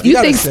 Look, you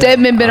gotta think say-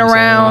 Stedman been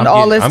around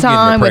all this I'm getting her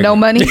time with no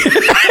money?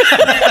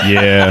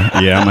 Yeah,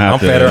 I'm gonna have I'm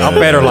to. better. I'm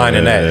better line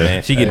than that,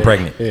 man. She getting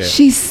pregnant.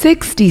 She's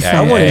 60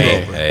 something.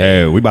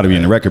 Hey, we about to be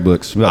in the record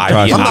books. We about to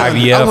try IVF, something. I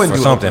IVF wouldn't or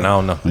do something. Oprah. I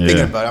don't know. Thinking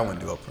Yeah, about it, I wouldn't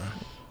do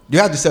Oprah. You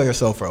have to sell your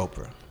soul for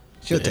Oprah.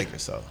 She'll take your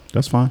soul.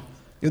 that's fine.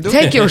 You'll do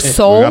Take it. your We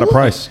soul. got a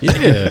price. Yeah,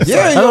 Yeah,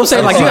 That's what I'm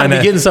saying. Like you gotta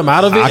be getting something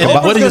out of it. I can And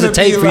buy- what does it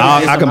take for you?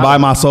 I can buy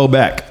my soul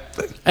back.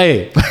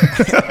 Hey,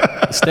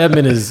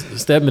 Stedman is.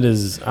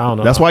 I don't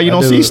know. That's why you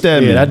That don't dude- see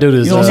Stedman. Yeah, that dude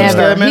is. You don't see Never.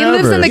 Stedman He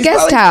lives ever. in the He's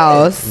guest probably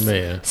house.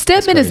 Man,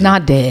 Stedman is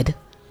not dead.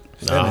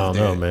 I don't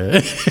know, man.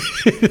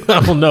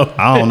 I don't know.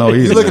 I don't know either.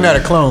 You're looking at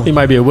a clone. He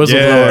might be a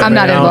whistleblower. Yeah, I'm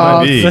not man,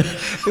 involved. Might be. You're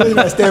looking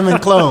at Stedman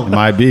clone.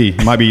 Might be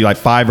like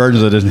 5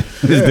 versions of this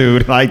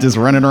dude, like just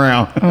running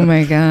around. Oh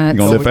my God. He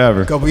gonna live A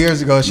forever. couple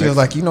years ago, she was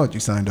like, "You know what you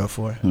signed up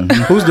for."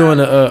 Who's doing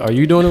the? Are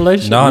you doing the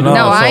relationship? No. No,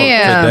 I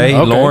am. Today,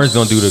 Okay. Lauren's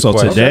gonna do the So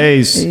question.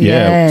 today's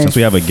Yes. since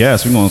we have a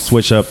guest, we're gonna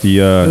switch up the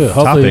Good.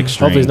 topic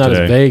stream Hopefully it's not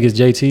today. as vague as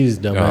JT's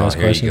dumbass Oh,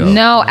 here you question. go.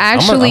 No, I'm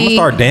gonna actually,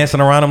 start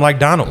dancing around him like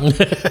Donald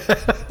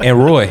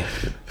and Roy.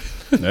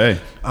 Hey,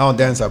 I don't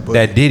dance out.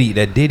 That Diddy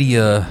Made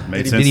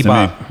sense Diddy to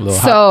bop.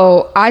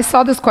 so I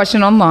saw this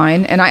question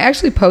online and I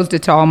actually posed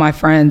it to all my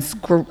friends,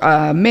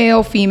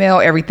 male, female,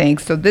 everything.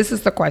 So this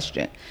is the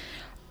question,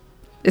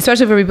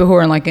 especially for people who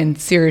are in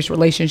serious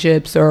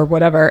relationships or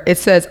whatever. It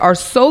says, are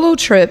solo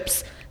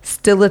trips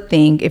still a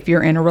thing if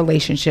you're in a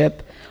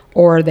relationship,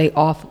 or are they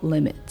off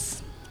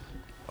limits?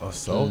 A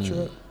soul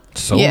trip.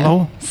 Solo?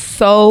 Yeah.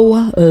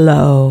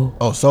 Solo.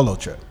 Oh, solo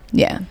trip.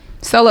 Yeah.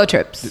 Solo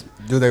trips.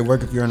 Do they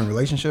work if you're in a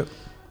relationship?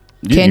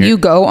 Can you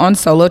go on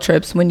solo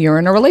trips when you're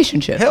in a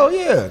relationship? Hell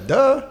yeah,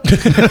 duh.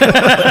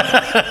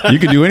 You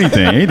can do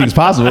anything. Anything's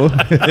possible.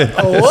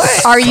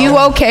 What? Are you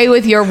okay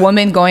with your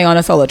woman going on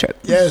a solo trip?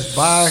 Yes,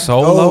 bye.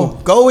 Solo?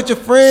 Go with your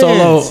friends.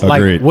 Solo, like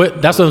Agreed.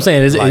 what? That's what I'm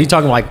saying. Are you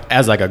talking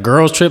as a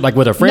girls trip, like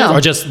with her friends, No.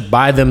 or just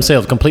by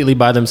themselves, completely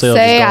by themselves?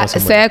 Say just going I,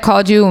 somewhere? say I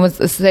called you and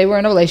say we're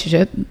in a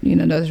relationship,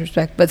 no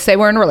disrespect, but say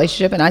we're in a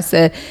relationship and I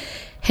said,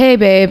 hey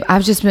babe,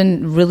 I've just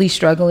been really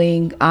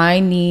struggling. I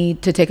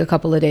need to take a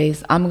couple of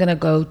days. I'm going to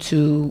go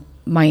to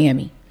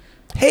Miami.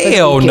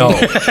 Hell no.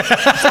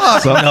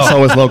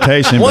 So it's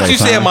location. Once you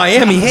based, said huh?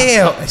 Miami,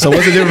 hell. So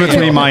what's the difference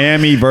between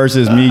Miami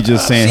versus me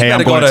just saying, She hey, I'm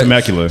better going go to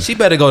Temecula? She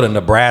better go to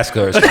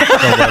Nebraska or somewhere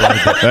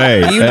like that. Hey,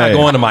 You're not hey.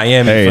 going to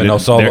Miami Hey, for no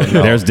solo.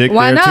 no. There's dick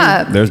Why there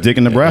not? too. There's dick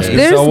in Nebraska.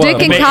 There's So what? Dick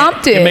in It may-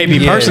 Compton. It may be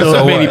Yeah, personal.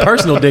 so It may be what?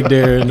 personal dick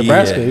there in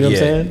Nebraska. You know what I'm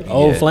saying?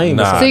 Old flame.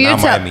 or Nah, something. So you're not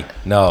tell- Miami.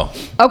 No.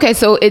 Okay,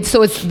 so it's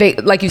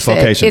like you said,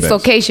 location it's based.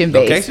 location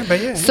based. Location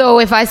based, yeah. So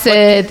if I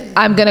said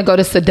I'm going to go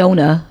to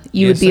Sedona,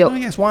 you would be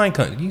Yes, wine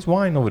country. He's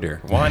wine over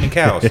there. Wine and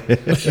cows.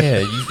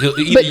 Yeah.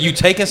 Either you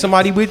taking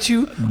somebody with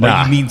you or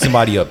you meeting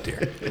somebody up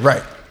there.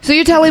 Right. So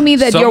you're telling me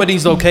that Some you're of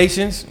these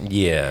locations,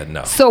 yeah,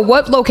 no. So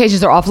what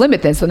locations are off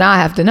limit then? So now I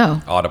have to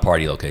know. All the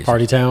party locations.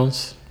 Party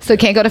towns. So you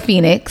can't go to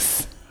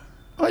Phoenix.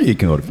 Oh, you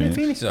can go to Phoenix.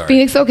 Phoenix, all right.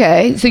 Phoenix,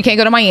 okay. So you can't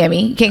go to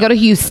Miami. You can't go to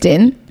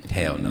Houston.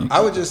 Hell no. I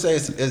would just say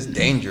it's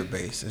danger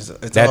based. It's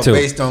That all too.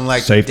 based on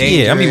Safety.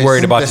 danger. Yeah, I be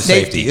worried about the the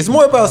safety. It's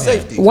more about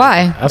safety.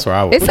 Why? That's where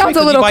I would. It sounds a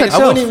because little. you by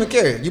I wouldn't even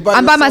care. You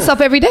I'm by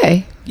myself every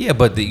day. Yeah,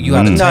 but you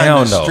out of Not in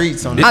town the though.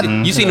 streets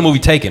on You seen the movie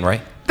Taken,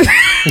 right?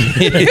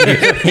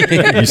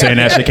 You saying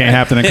that shit can't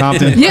happen in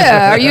Compton?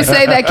 Yeah. Are you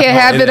saying that can't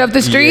happen up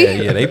the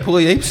street? Yeah,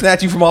 they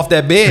snatch you from off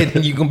that bed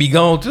and you gonna be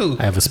gone too.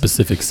 I have a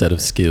specific set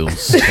of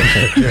skills.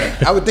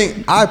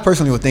 I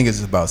personally would think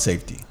it's about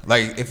safety.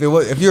 Like if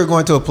you're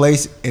going to a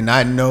place and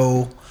I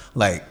know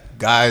like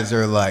guys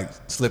are like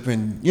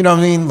slipping, you know what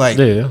I mean? Like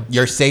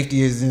your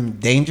safety is in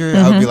danger.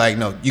 I would be like,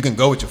 no, you can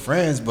go with your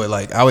friends, but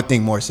like I would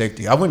think more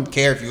safety. I wouldn't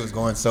care if you was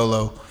going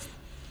solo.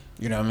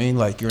 You know what I mean?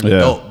 Like you're an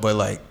adult, but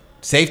like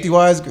safety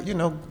wise, you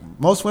know,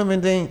 most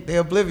women they're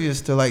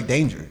oblivious to like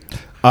danger.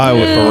 I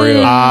would, for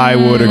real. I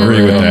would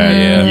agree with that.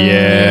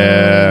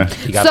 Yeah.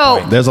 Yeah.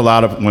 So There's a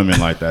lot of women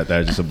like that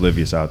that are just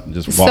oblivious out,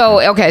 just walking.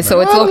 so okay. So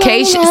it's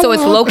location. So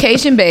it's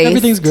location based.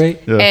 Everything's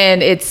great. Yeah.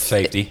 And it's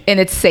Safety. And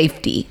it's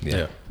safety.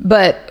 Yeah.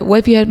 But what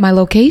if you had my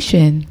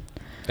location?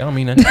 That don't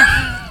mean nothing.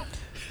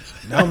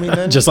 I mean,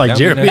 nothing. Just like That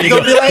Jeremy. mean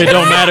It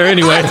don't matter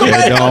anyway.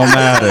 It don't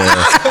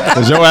matter.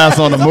 Cause your ass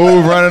on the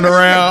move running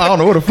around. I don't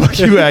know where the fuck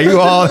you at. You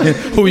all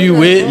Who you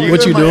with?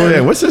 What you doing?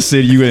 Yeah, what's the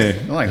city you in?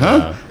 I'm like,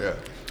 huh?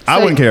 I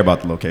wouldn't care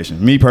about the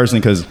location. Me personally,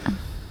 because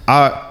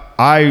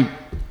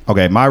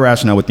okay, my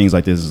rationale with things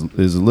like this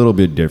is a little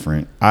bit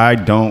different. I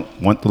don't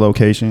want the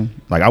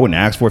location. Like I wouldn't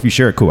ask for it. If you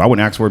share it, cool. I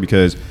wouldn't ask for it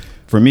because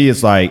for me,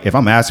 it's like if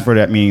I'm asking for it,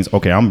 that means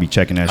okay, I'm gonna be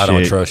checking that I shit.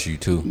 don't trust you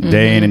too.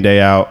 Day in and day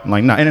out. I'm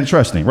like, nah, and it's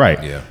trusting,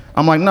 right? Yeah.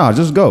 I'm like, nah,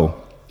 just go.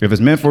 If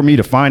it's meant for me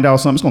to find out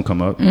something, it's gonna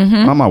come up.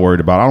 I'm not worried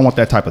about it. I don't want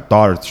that type of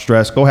thought or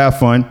stress. Go have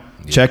fun.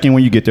 Check in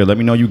when you get there. Let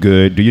me know you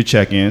good. Do your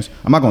check-ins.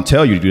 I'm not gonna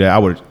tell you to do that. I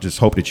would just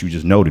hope that you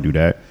just know to do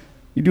that.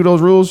 You do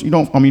those rules. You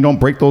don't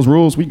break those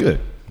rules. We good.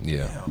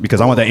 Yeah.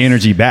 Because I want that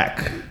energy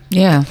back.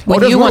 Yeah. When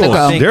there's you want to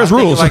rules. go. There's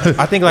rules.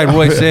 I think like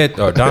Roy said,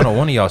 or Donald,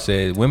 one of y'all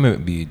said,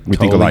 women be We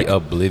think totally alike.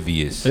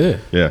 oblivious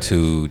Yeah.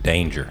 to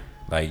danger.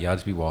 Like y'all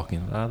just be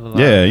walking. La, la, la.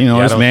 Yeah, you know,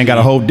 Y'all this don't man got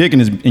a see- whole dick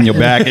in your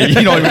back, and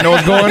you don't even know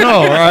what's going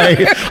on, right?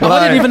 I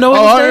didn't even know it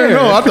was I didn't there.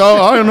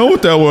 know. I didn't know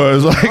what that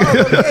was.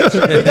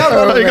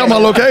 Like, you got my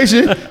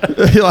location.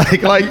 like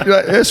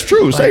it's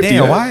true. Like, Safety.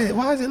 damn, why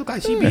does it look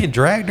like she being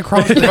dragged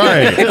across the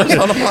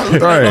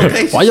Right.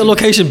 Right. Why your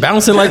location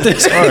bouncing like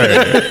this?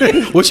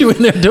 Right. What you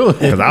in there doing?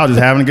 Because I was just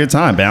having a good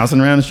time, bouncing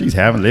around the streets,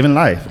 living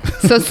life.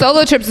 So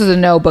solo trips is a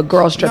no, but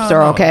girls trips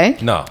are okay.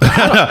 No.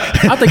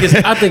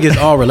 I think it's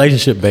all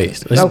relationship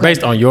based. It's Okay.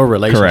 based on your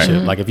relationship.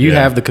 Correct. Like if you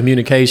Yeah. have the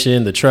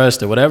communication, the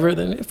trust, or whatever,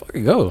 then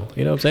fucking go.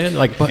 You know what I'm saying?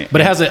 Like, but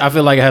it has to. I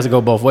feel like it has to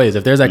go both ways.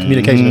 If there's that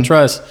communication and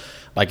trust,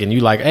 like, and you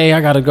like, hey,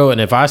 I gotta go, and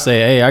if I say,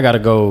 hey, I gotta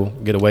go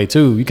get away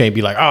too, you can't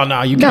be like, oh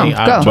no, you No, can't.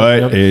 go.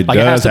 But it Like,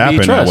 has does to be happen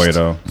that trust. way,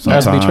 though. It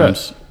has to be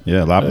trust.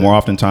 Yeah, a lot more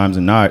often times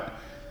than not,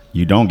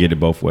 you don't get it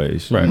both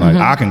ways. Right. Like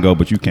I can go,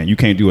 but you can't. You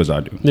can't do as I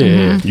do.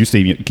 Yeah. You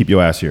see, keep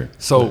your ass here.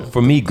 So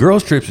for me,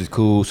 girls trips is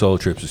cool, solo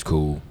trips is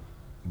cool,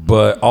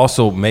 but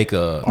also make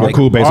a We're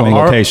cool based on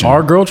location.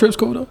 Are girl trips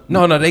cool though?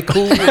 No, they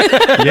cool.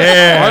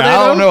 Yeah,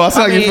 I don't know. I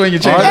saw you putting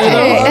your chair.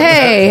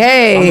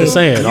 Hey. I'm just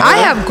saying. I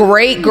have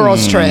great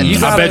girls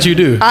trips. I bet you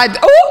do. I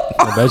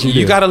bet you do.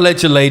 You gotta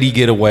let your lady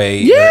get away.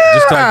 Yeah.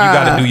 Just like you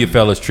gotta do your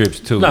fellas trips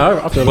too. No,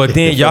 I feel but it.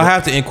 then y'all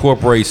have to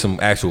incorporate some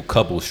actual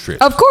couples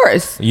trips. of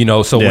course. You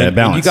know, so Yeah, when you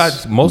balance.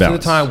 got most Balance.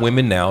 of the time,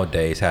 women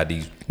nowadays have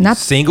these Not-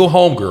 single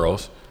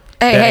homegirls.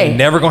 Hey, that hey. ain't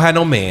never gonna have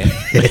no man.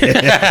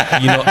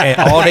 You know, and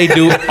all they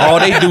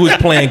do is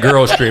plan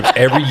girls trips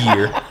every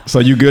year. So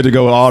you good to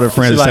go with all the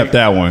friends She's like, except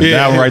that one. yeah.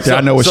 That one right there.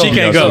 I know what So- she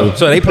can't goes go. to.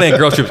 So they plan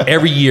girls trips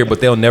every year,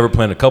 but they'll never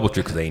plan a couple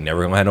trip because they ain't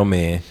never gonna have no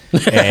man.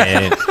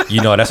 And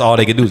you know, that's all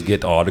they can do is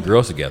get all the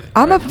girls together.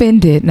 I'm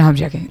offended. No, I'm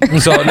joking.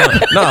 So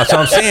no. So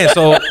I'm saying,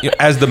 so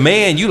as the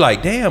man, you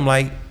like, damn,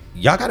 like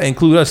y'all gotta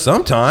include us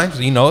sometimes.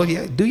 You know,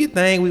 yeah, do your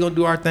thing. We gonna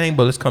do our thing,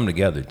 but let's come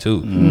together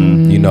too.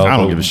 You know, I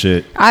don't give a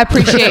shit. I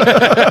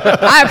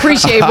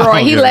appreciate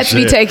Roy. He give a lets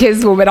me shit. take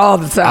his woman all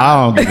the time.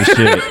 I don't give a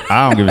shit.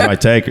 I don't give a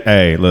like.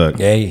 Hey, look,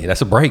 Hey,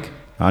 that's a break.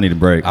 I need a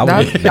break. I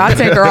would- I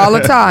take her all the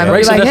time. I'll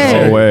be Breaks like, are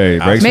hey, No way.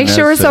 Breaks make are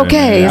sure it's necessary,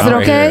 okay. man. Is it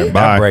right okay? here, Bye.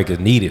 that break is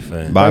needed,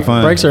 man. Bye,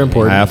 fun. breaks are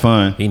important. Have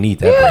fun. He need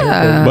that break.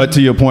 Yeah. But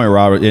to your point,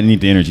 Robert, the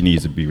energy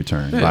needs to be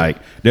returned. Like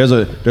there's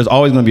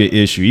always going to be an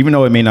issue, even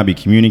though it may not be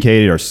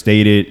communicated or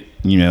stated,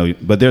 you know.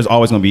 But there's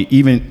always going to be,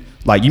 even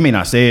like you may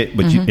not say it,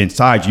 but you,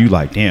 inside you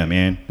like, damn,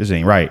 man, this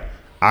ain't right.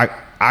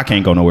 I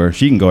can't go nowhere.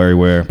 She can go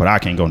everywhere, but I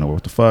can't go nowhere.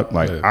 What the fuck?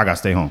 Like I gotta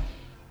stay home.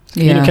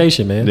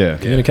 Communication, man. Yeah.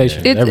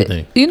 Communication. It-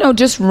 everything. You know,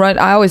 just run.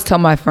 I always tell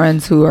my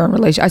friends who are in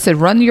relationship, I said,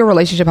 run your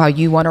relationship how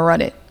you want to run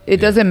it. It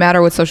doesn't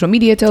matter what social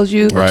media tells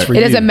you. Right. for It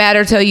you. doesn't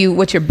matter tell you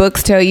what your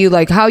books tell you.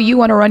 Like how you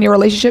want to run your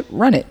relationship,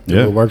 run it.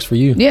 Yeah. What works for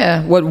you?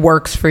 Yeah, what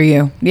works for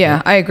you.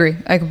 Yeah, I agree.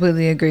 I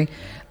completely agree.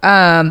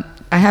 I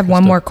have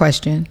one more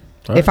question.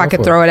 All right, If I go could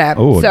for throw it at.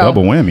 Oh, a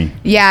double whammy.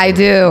 Yeah, I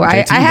do.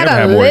 I JT never had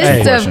had a more than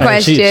list one of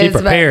question. questions. She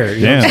but- prepared.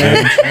 You know what I'm Damn,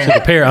 saying? man. She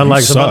prepared,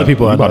 unlike some other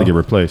people I I'm about to know. get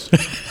replaced.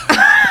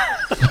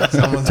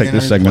 Someone's Take gonna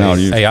this segment out of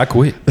replace- you. Hey, I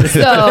quit.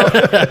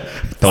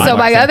 So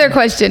my other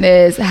question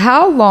is,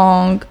 how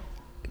long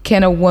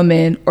can a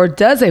woman or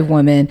does a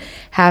woman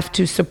have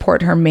to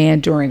support her man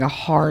during a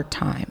hard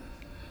time?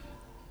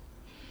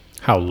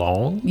 How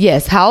long?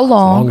 Yes, how As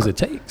long? long as it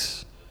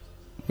takes.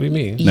 What do you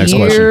mean? Next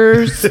question.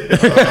 years,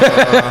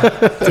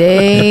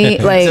 day,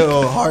 like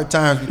Until hard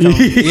times become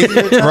easier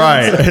times.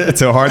 Right.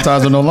 Until hard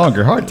times are no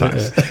longer hard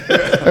times.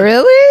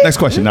 really? Next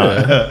question.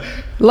 No.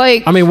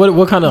 Like, I mean,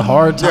 what kind of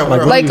hard time? Yeah, like,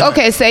 we're- like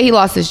okay, say he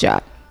lost his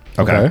job.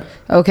 Okay.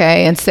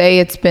 Okay, and say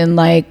it's been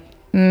like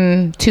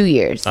 2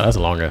 years. oh, that's a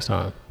long ass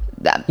time.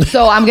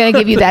 So I'm gonna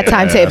give you that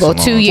timetable.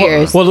 that's a 2 long-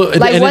 years. Well, look,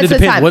 like and what's it the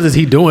depends. time? What is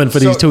he doing for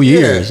these 2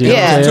 years? You know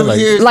Yeah. what I'm saying? 2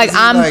 years. Like, is he,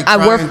 I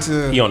work- trying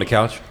to- He on the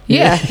couch.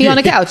 Yeah, he on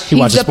the couch. He He's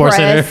watches Sports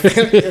depressed.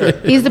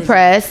 Center. He's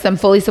depressed. I'm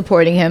fully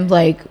supporting him.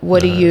 Like,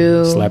 what do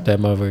you? Slap that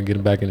motherfucker and get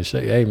him back in the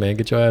shape. Hey, man,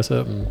 get your ass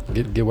up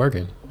and get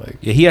working. Like,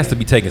 Yeah, he has to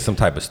be taking some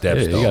type of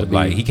steps Yeah, you though. gotta be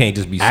Like he can't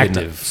just be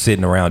active.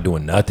 sitting around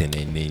doing nothing,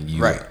 and then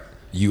Right.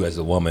 you as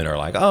a woman are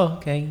like, oh,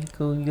 okay,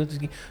 cool.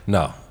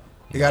 No,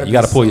 You gotta you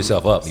got to be pull some-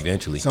 yourself up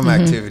eventually. some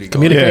activity. going.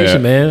 communication,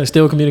 Yeah. man. It's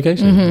still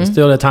communication. It's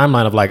still that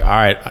timeline of like, all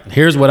right,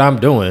 here's what I'm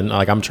doing.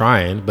 Like, I'm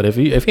trying. But if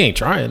he ain't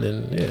trying,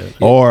 then yeah.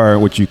 Or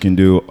what you can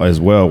do as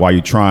well while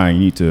you're trying,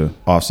 you need to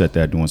offset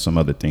that doing some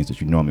other things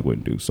that you normally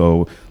wouldn't do.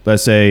 So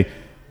let's say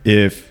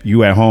if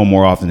you at home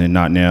more often than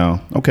not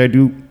now, okay,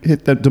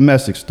 hit the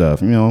domestic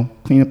stuff, you know,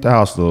 clean up the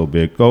house a little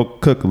bit, go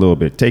cook a little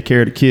bit, take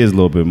care of the kids a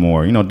little bit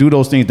more, you know, do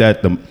those things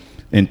that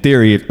in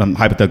theory,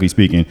 hypothetically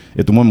speaking,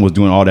 if the woman was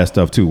doing all that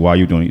stuff too while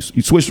you're doing it,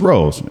 you switch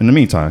roles in the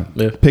meantime.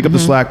 Yeah. Pick up the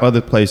slack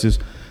other places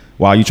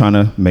while you're trying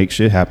to make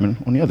shit happen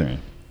on the other end.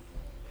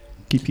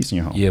 Keep peace in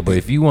your home. Yeah, but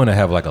if you want to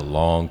have like a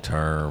long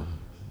term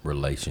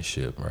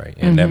relationship, right,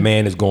 and that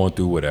man is going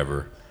through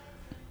whatever,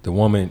 the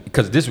woman,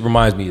 because this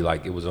reminds me,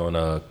 like, it was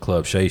on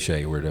Club Shay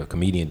Shay where the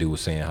comedian dude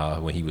was saying how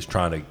when he was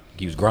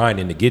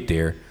grinding to get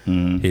there,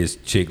 his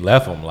chick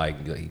left him.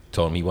 Like, he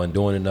told him he wasn't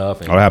doing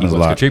enough, and that happens he a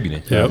was lot.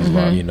 contributing.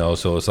 Yeah, You know,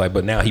 so it's like,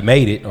 but now he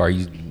made it, or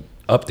he's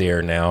up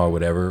there now, or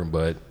whatever.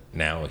 But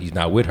now he's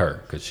not with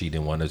her because she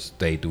didn't want to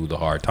stay through the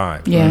hard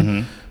times.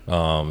 Yeah.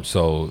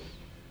 So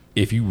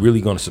if you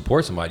really going to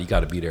support somebody, you got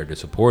to be there to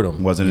support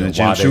them. Wasn't in the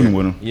gym shooting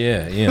with him.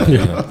 Yeah.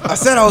 I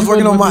said I was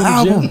working on my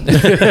album.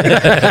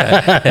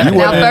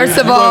 Now, first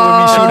of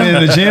all, Shooting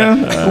in the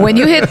gym. when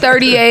you hit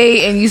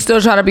 38 and you still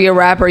trying to be a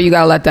rapper, you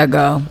gotta let that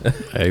go.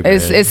 Hey,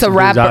 It's a Dudes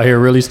rapper. out here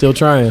really still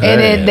trying.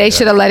 And they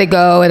should have let it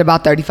go at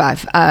about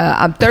 35.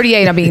 I'm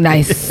 38. I'm being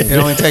nice. It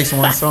only takes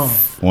one song.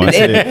 One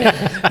hit.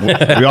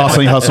 We all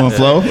sing Hustle and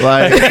Flow.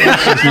 Like,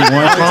 just need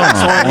one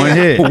song, one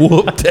hit.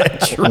 Whoop that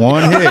tree.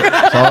 One hit.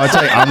 That's all I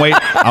take.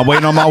 I'm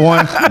waiting on my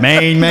one.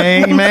 Main.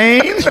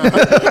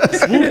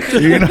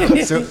 You know?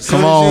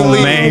 Come on,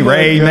 Main,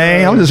 Ray,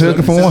 Main. I'm just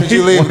looking for one.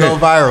 You leave, go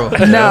viral.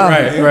 No,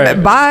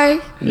 Right. Bye.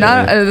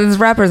 Not this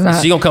rapper's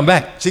not. She gonna come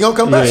back. She gonna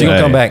come back. She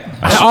gonna come back.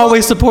 I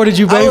always supported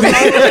you, baby.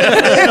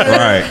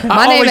 Right.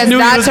 My name always is knew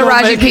you was Dr. gonna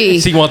Raji make P.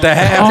 She want that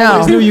half. I No.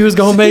 always knew you was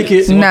gonna make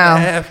it.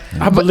 No,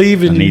 I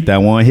believe in I need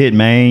that one hit,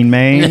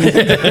 Main.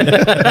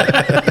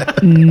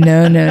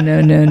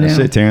 no.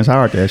 Shit, Terrence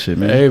Howard, that shit,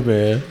 man. Hey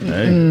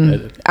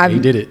man, he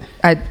did it.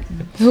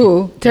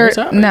 Who? Terrence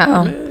Howard, No,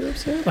 man, you know what I'm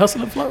saying?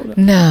 Hustle and flow.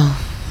 no,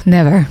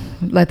 never.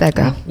 Let that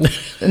go.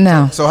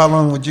 No. So how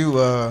long would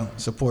you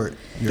support?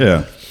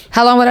 Yeah.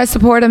 How long would I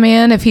support a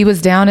man if he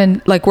was down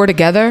and like we're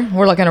together?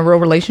 We're like in a real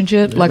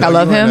relationship. Like I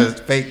love You in him. a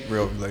fake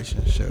real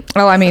relationship.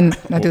 Oh, I mean,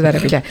 I do that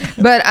every day.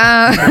 But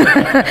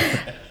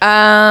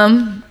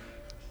I'd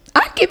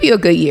give you a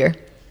good year.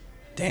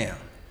 Damn.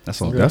 That's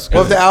good. What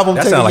if the album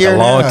That take sounds a like year a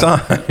long now?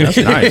 time. That's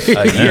nice.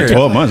 A year.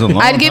 12 months is a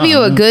long I'd give time.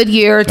 you a good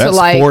year to That's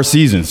like 4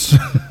 seasons.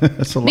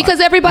 That's a lot. because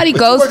everybody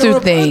goes Working through on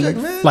a project,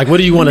 things. man. Like, what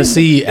do you want to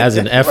see as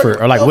an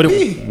effort, or like what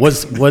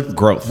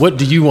Growth. What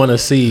do you want to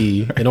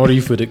see in order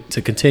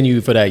to continue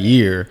for that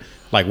year?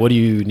 Like, what do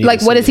you need? Like,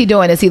 to what see? is he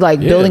doing? Is he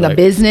like building a like,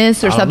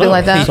 business or I don't something know.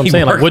 like That's that? what I'm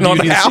saying. Like, what do you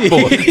Working need on to the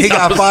see? album. He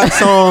got 5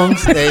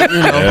 songs. That, you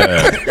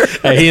know,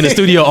 Hey, he in the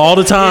studio all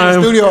the in time.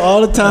 the studio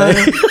all the time.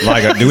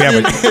 Like, do we have?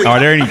 Are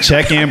there any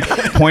check-in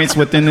points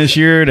within this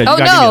year that you Oh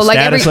got no! to Like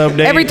status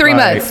update? every 3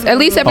 Like, months, at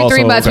least every Oh,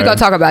 3 so, months, we okay. gotta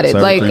talk about it. So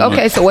every Like, 3 okay,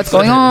 months. so what's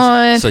going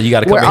on? So you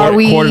gotta come Where here are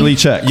we? Quarterly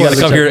check. You gotta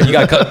come here. You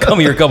gotta come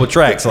here a couple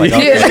tracks. Like,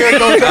 okay. All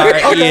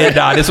right, yeah,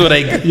 nah, this is what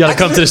they. You gotta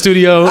come to the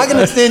studio. I can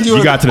extend you.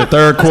 You got to the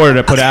 3rd quarter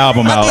to put an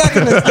album I out.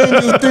 can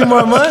extend you 3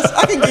 more months.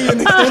 I can give you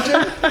an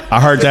extension. I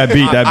heard that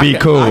beat. That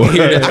beat cool.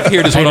 I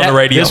hear this one on the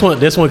radio.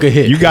 This one could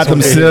hit. You got them.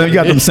 You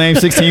got them same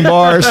 16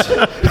 bars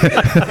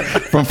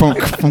from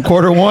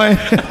quarter 1,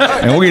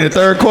 and we in the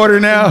 3rd quarter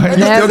now. And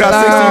you still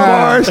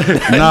got 16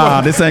 bars.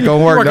 Nah, this ain't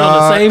gonna work, working on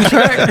dog. the same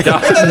track. Is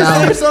that the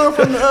same song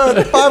from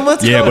 5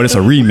 months ago? Yeah, but it's a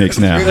remix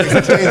now.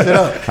 Change it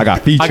up. I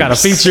got features. I got a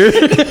feature.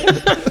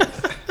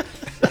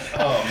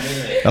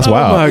 That's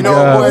wild. my You know,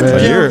 God, boy at the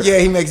man. gym, yeah,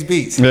 he makes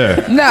beats.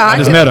 Yeah. No, I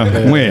just met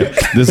him. When?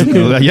 This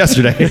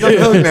yesterday.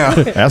 Look now.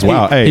 That's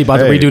wild. Hey, he about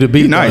to redo the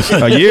beat. Nice.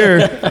 A year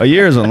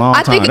is a long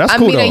I time. think. That's I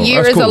cool, mean, though. a year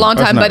That's is a cool. long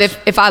That's time. But nice.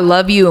 if I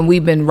love you and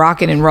we've been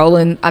rocking and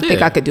rolling, I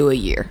think Yeah. I could do a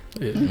year.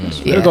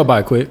 It'll go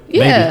by quick.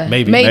 Yeah,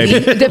 Maybe.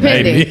 depending.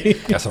 Maybe.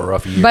 That's a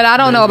rough year. But I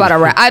don't know about a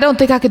rap. I don't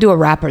think I could do a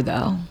rapper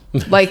though.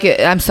 Like,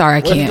 I'm sorry, I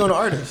What if you can't. doing an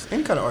artist?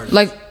 Any kind of artist.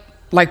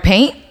 Like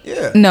paint?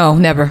 Yeah. No,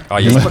 never. Oh,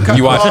 you watched that?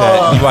 You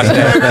watched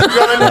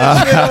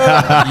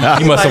that?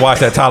 You must have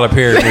watched that Tyler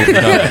Perry movie.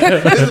 Huh?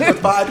 This is for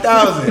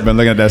 5,000. Been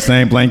looking at that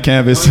same blank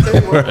canvas.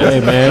 Hey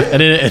man, and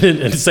then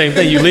the same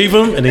thing. You leave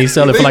him, and then he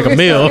sell it for like a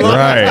meal.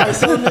 Right. I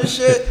selling this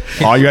shit.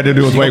 All you had to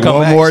do was wait come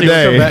one back. more She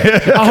gonna come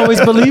day. I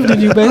always believed in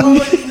you, baby.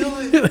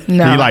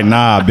 No. He like,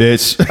 nah,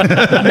 bitch. You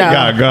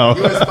gotta You go.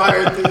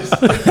 inspired this.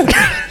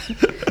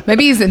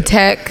 Maybe he's in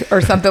tech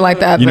or something like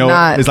that, You but know,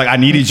 not. it's like I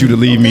needed you to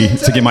leave me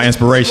to get my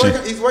inspiration.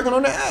 He's working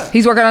on the app.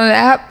 He's working on an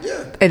app?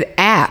 Yeah. An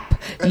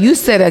app. You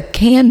said a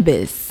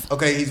canvas.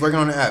 Okay, he's working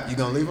on the app. You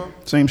gonna leave him?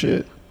 Same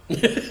shit.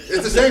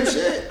 It's the same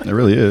shit. It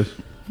really is.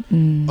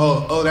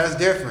 Oh, that's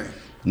different.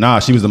 Nah,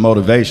 she was the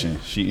motivation.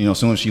 She, as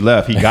soon as she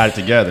left, he got it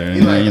together, and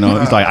he's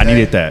like, I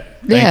needed that.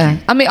 Thank Yeah. you.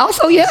 I mean,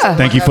 also, yeah.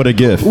 Thank you for the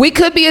gift. We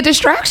could be a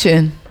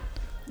distraction.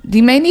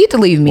 You may need to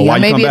leave me. Well, why I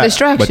you may come be a back?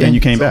 distraction. But then you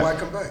came So back. why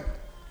come back?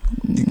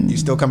 You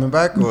still coming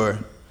back or?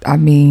 I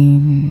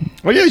mean,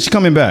 Well, yeah, she's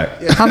coming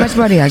back. how much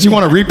money I She get?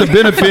 want to reap the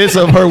benefits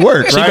of her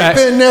work, right? back.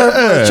 Been there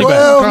for She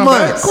 12 come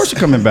back. Of months. course, she's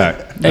coming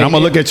back. And I'm gonna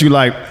look at you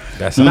like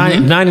That's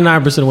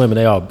 99% of women,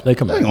 they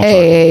come back,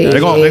 Hey. they're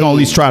gonna at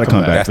least try to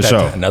come back for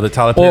sure. Another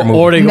Tyler Perry or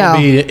movie. they gonna No.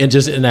 be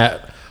in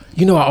that.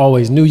 I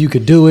always knew you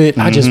could do it.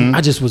 I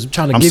just was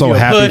trying to I'm give so you a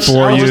happy push.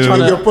 for I was you. just trying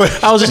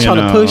to, I was just You trying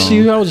to know. push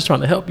you. I was just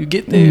trying to help you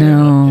get there.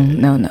 No.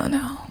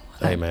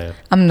 Hey man,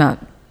 I'm not.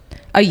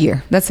 A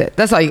year. That's it.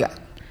 That's all you got.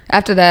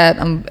 After that,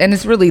 and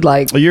it's really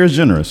like A year is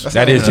generous.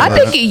 That is I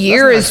generous. think a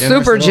year is That's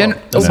not super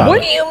generous generous. at all.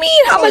 What do you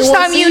mean? How much Only one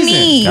time you season.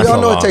 need? We That's all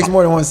a know lot. it takes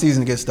more than one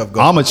season to get stuff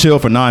going. I'm gonna chill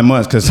for 9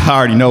 months because I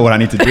already know what I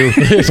need to do.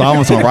 So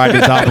I'm gonna write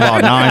this out for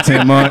about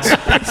 9-10 months.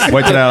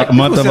 Wait till that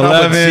month of said I'm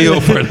gonna 11,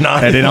 chill for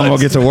 9 and then I'm gonna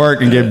months. get to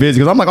work and get busy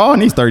because I'm like, oh, I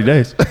need 30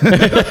 days.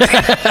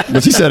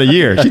 But she said a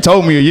year. She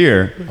told me a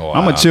year. Wow.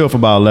 I'm gonna chill for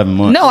about 11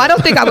 months. No, I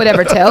don't think I would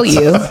ever tell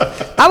you.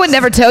 I would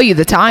never tell you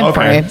the time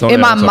frame. So, In yeah,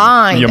 my so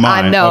mind, your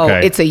I know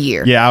okay. it's a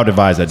year. Yeah, I would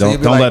advise that. So Don't you'd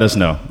be don't like, let us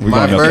know. We're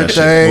my gonna milk that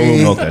birthday- shit.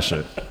 We'll milk that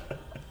shit.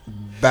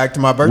 Back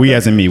to my birthday. We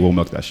as in me, we'll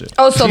milk that shit.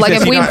 Oh, so like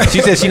if we,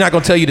 She said she's not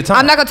gonna tell you the time.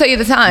 I'm not gonna tell you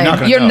the time. Not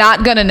gonna You're know.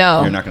 not gonna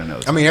know. You're not gonna know.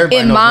 I mean,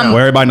 everybody In knows my- now. Well,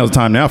 everybody knows the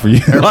time now for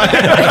you.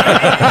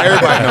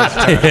 Everybody knows.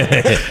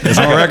 It's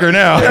on record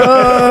now.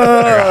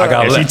 I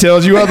got If she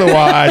tells you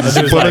otherwise,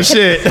 it's full of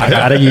shit. I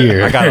got a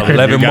year. I got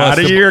 11 You got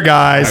months. a year,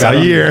 guys. Got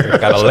a year. I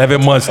got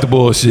 11 months to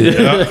bullshit.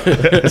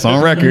 It's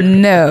on record.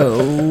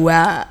 No.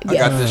 I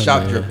got the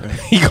shop dripping.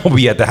 He gonna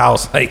be at the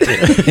house like on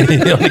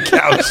the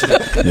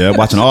couch. Yeah,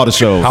 watching all the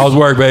shows. How's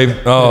work, baby?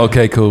 Oh,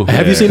 okay, cool.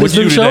 Have you seen What this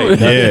you new do show?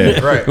 today? Yeah,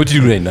 Right. What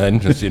you do today? Nothing.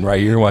 Just sitting right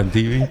here watching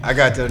TV. I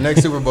got to the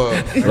next Super Bowl.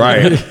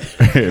 right.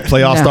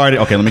 Playoff No. started.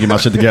 Okay, let me get my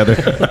shit together.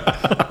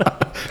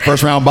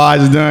 First round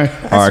buys is done.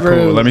 All right, cool.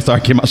 rude. Let me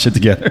start getting my shit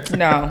together.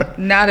 No,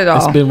 not at all.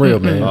 It's been real,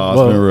 man. Oh,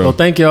 it's been real. Well,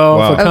 thank y'all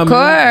Wow. for coming. Of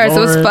course, it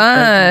was Lauren, fun.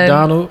 thank you,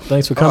 Donald,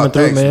 thanks for coming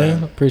through, thanks, man.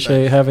 man.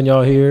 Appreciate having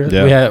y'all here.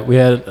 Yeah. We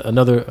had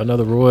another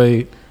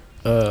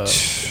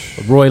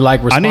Roy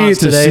like response I needed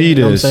to today, see you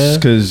know what I'm this saying?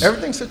 because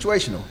Everything's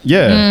situational.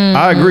 yeah,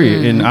 I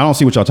agree, and I don't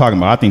see what y'all talking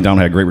about. I think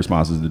Donald had great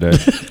responses today.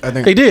 I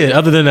think He did,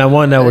 other than that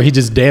one now where he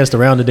just danced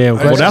around the damn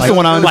question. Well, that's the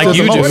one I like understood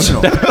you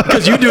the do, most.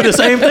 because you do the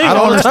same thing I don't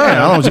all the understand.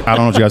 time. I don't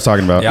know what you guys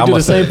talking about. Yeah, You I do the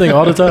must same thing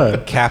all the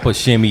time. Kappa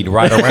shimmied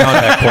right around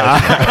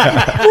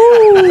that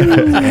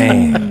question.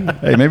 Dang.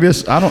 Hey, maybe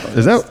it's I don't.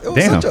 Is that It was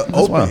damn? such an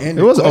That's wild.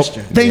 open-ended It was.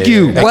 question. Thank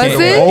you. Was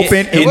it?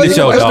 Open. In the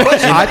show, dog.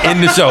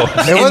 In the show.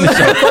 It wasn't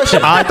a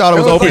question. I thought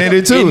it was open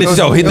ended too. In the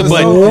show. Hit the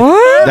button.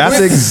 What? That's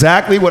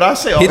exactly what I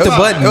said. Hit the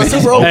button. It was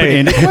man. super open. Open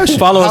ended question.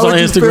 Follow us How on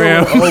would you feel?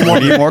 Instagram. Oh,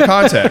 need more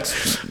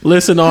context.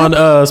 Listen on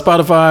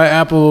Spotify,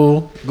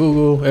 Apple,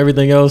 Google,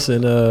 everything else,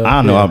 and I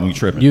don't know. I'm be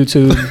tripping.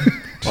 YouTube,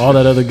 all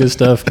that other good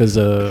stuff. Because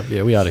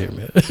yeah, we out of here,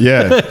 man.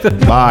 Yeah.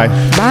 Bye.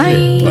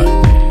 Bye.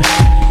 Bye.